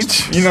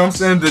change. You know what I'm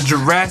saying? The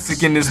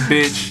Jurassic in this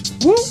bitch.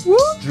 Whoop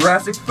whoop.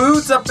 Jurassic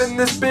Foods up in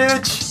this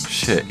bitch.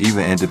 Shit,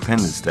 even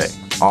Independence Day.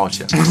 All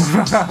Chef.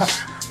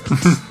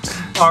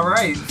 All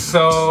right,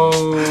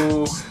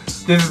 so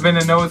this has been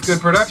a Know It's Good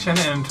production,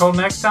 and until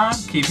next time,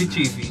 keep it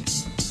cheesy.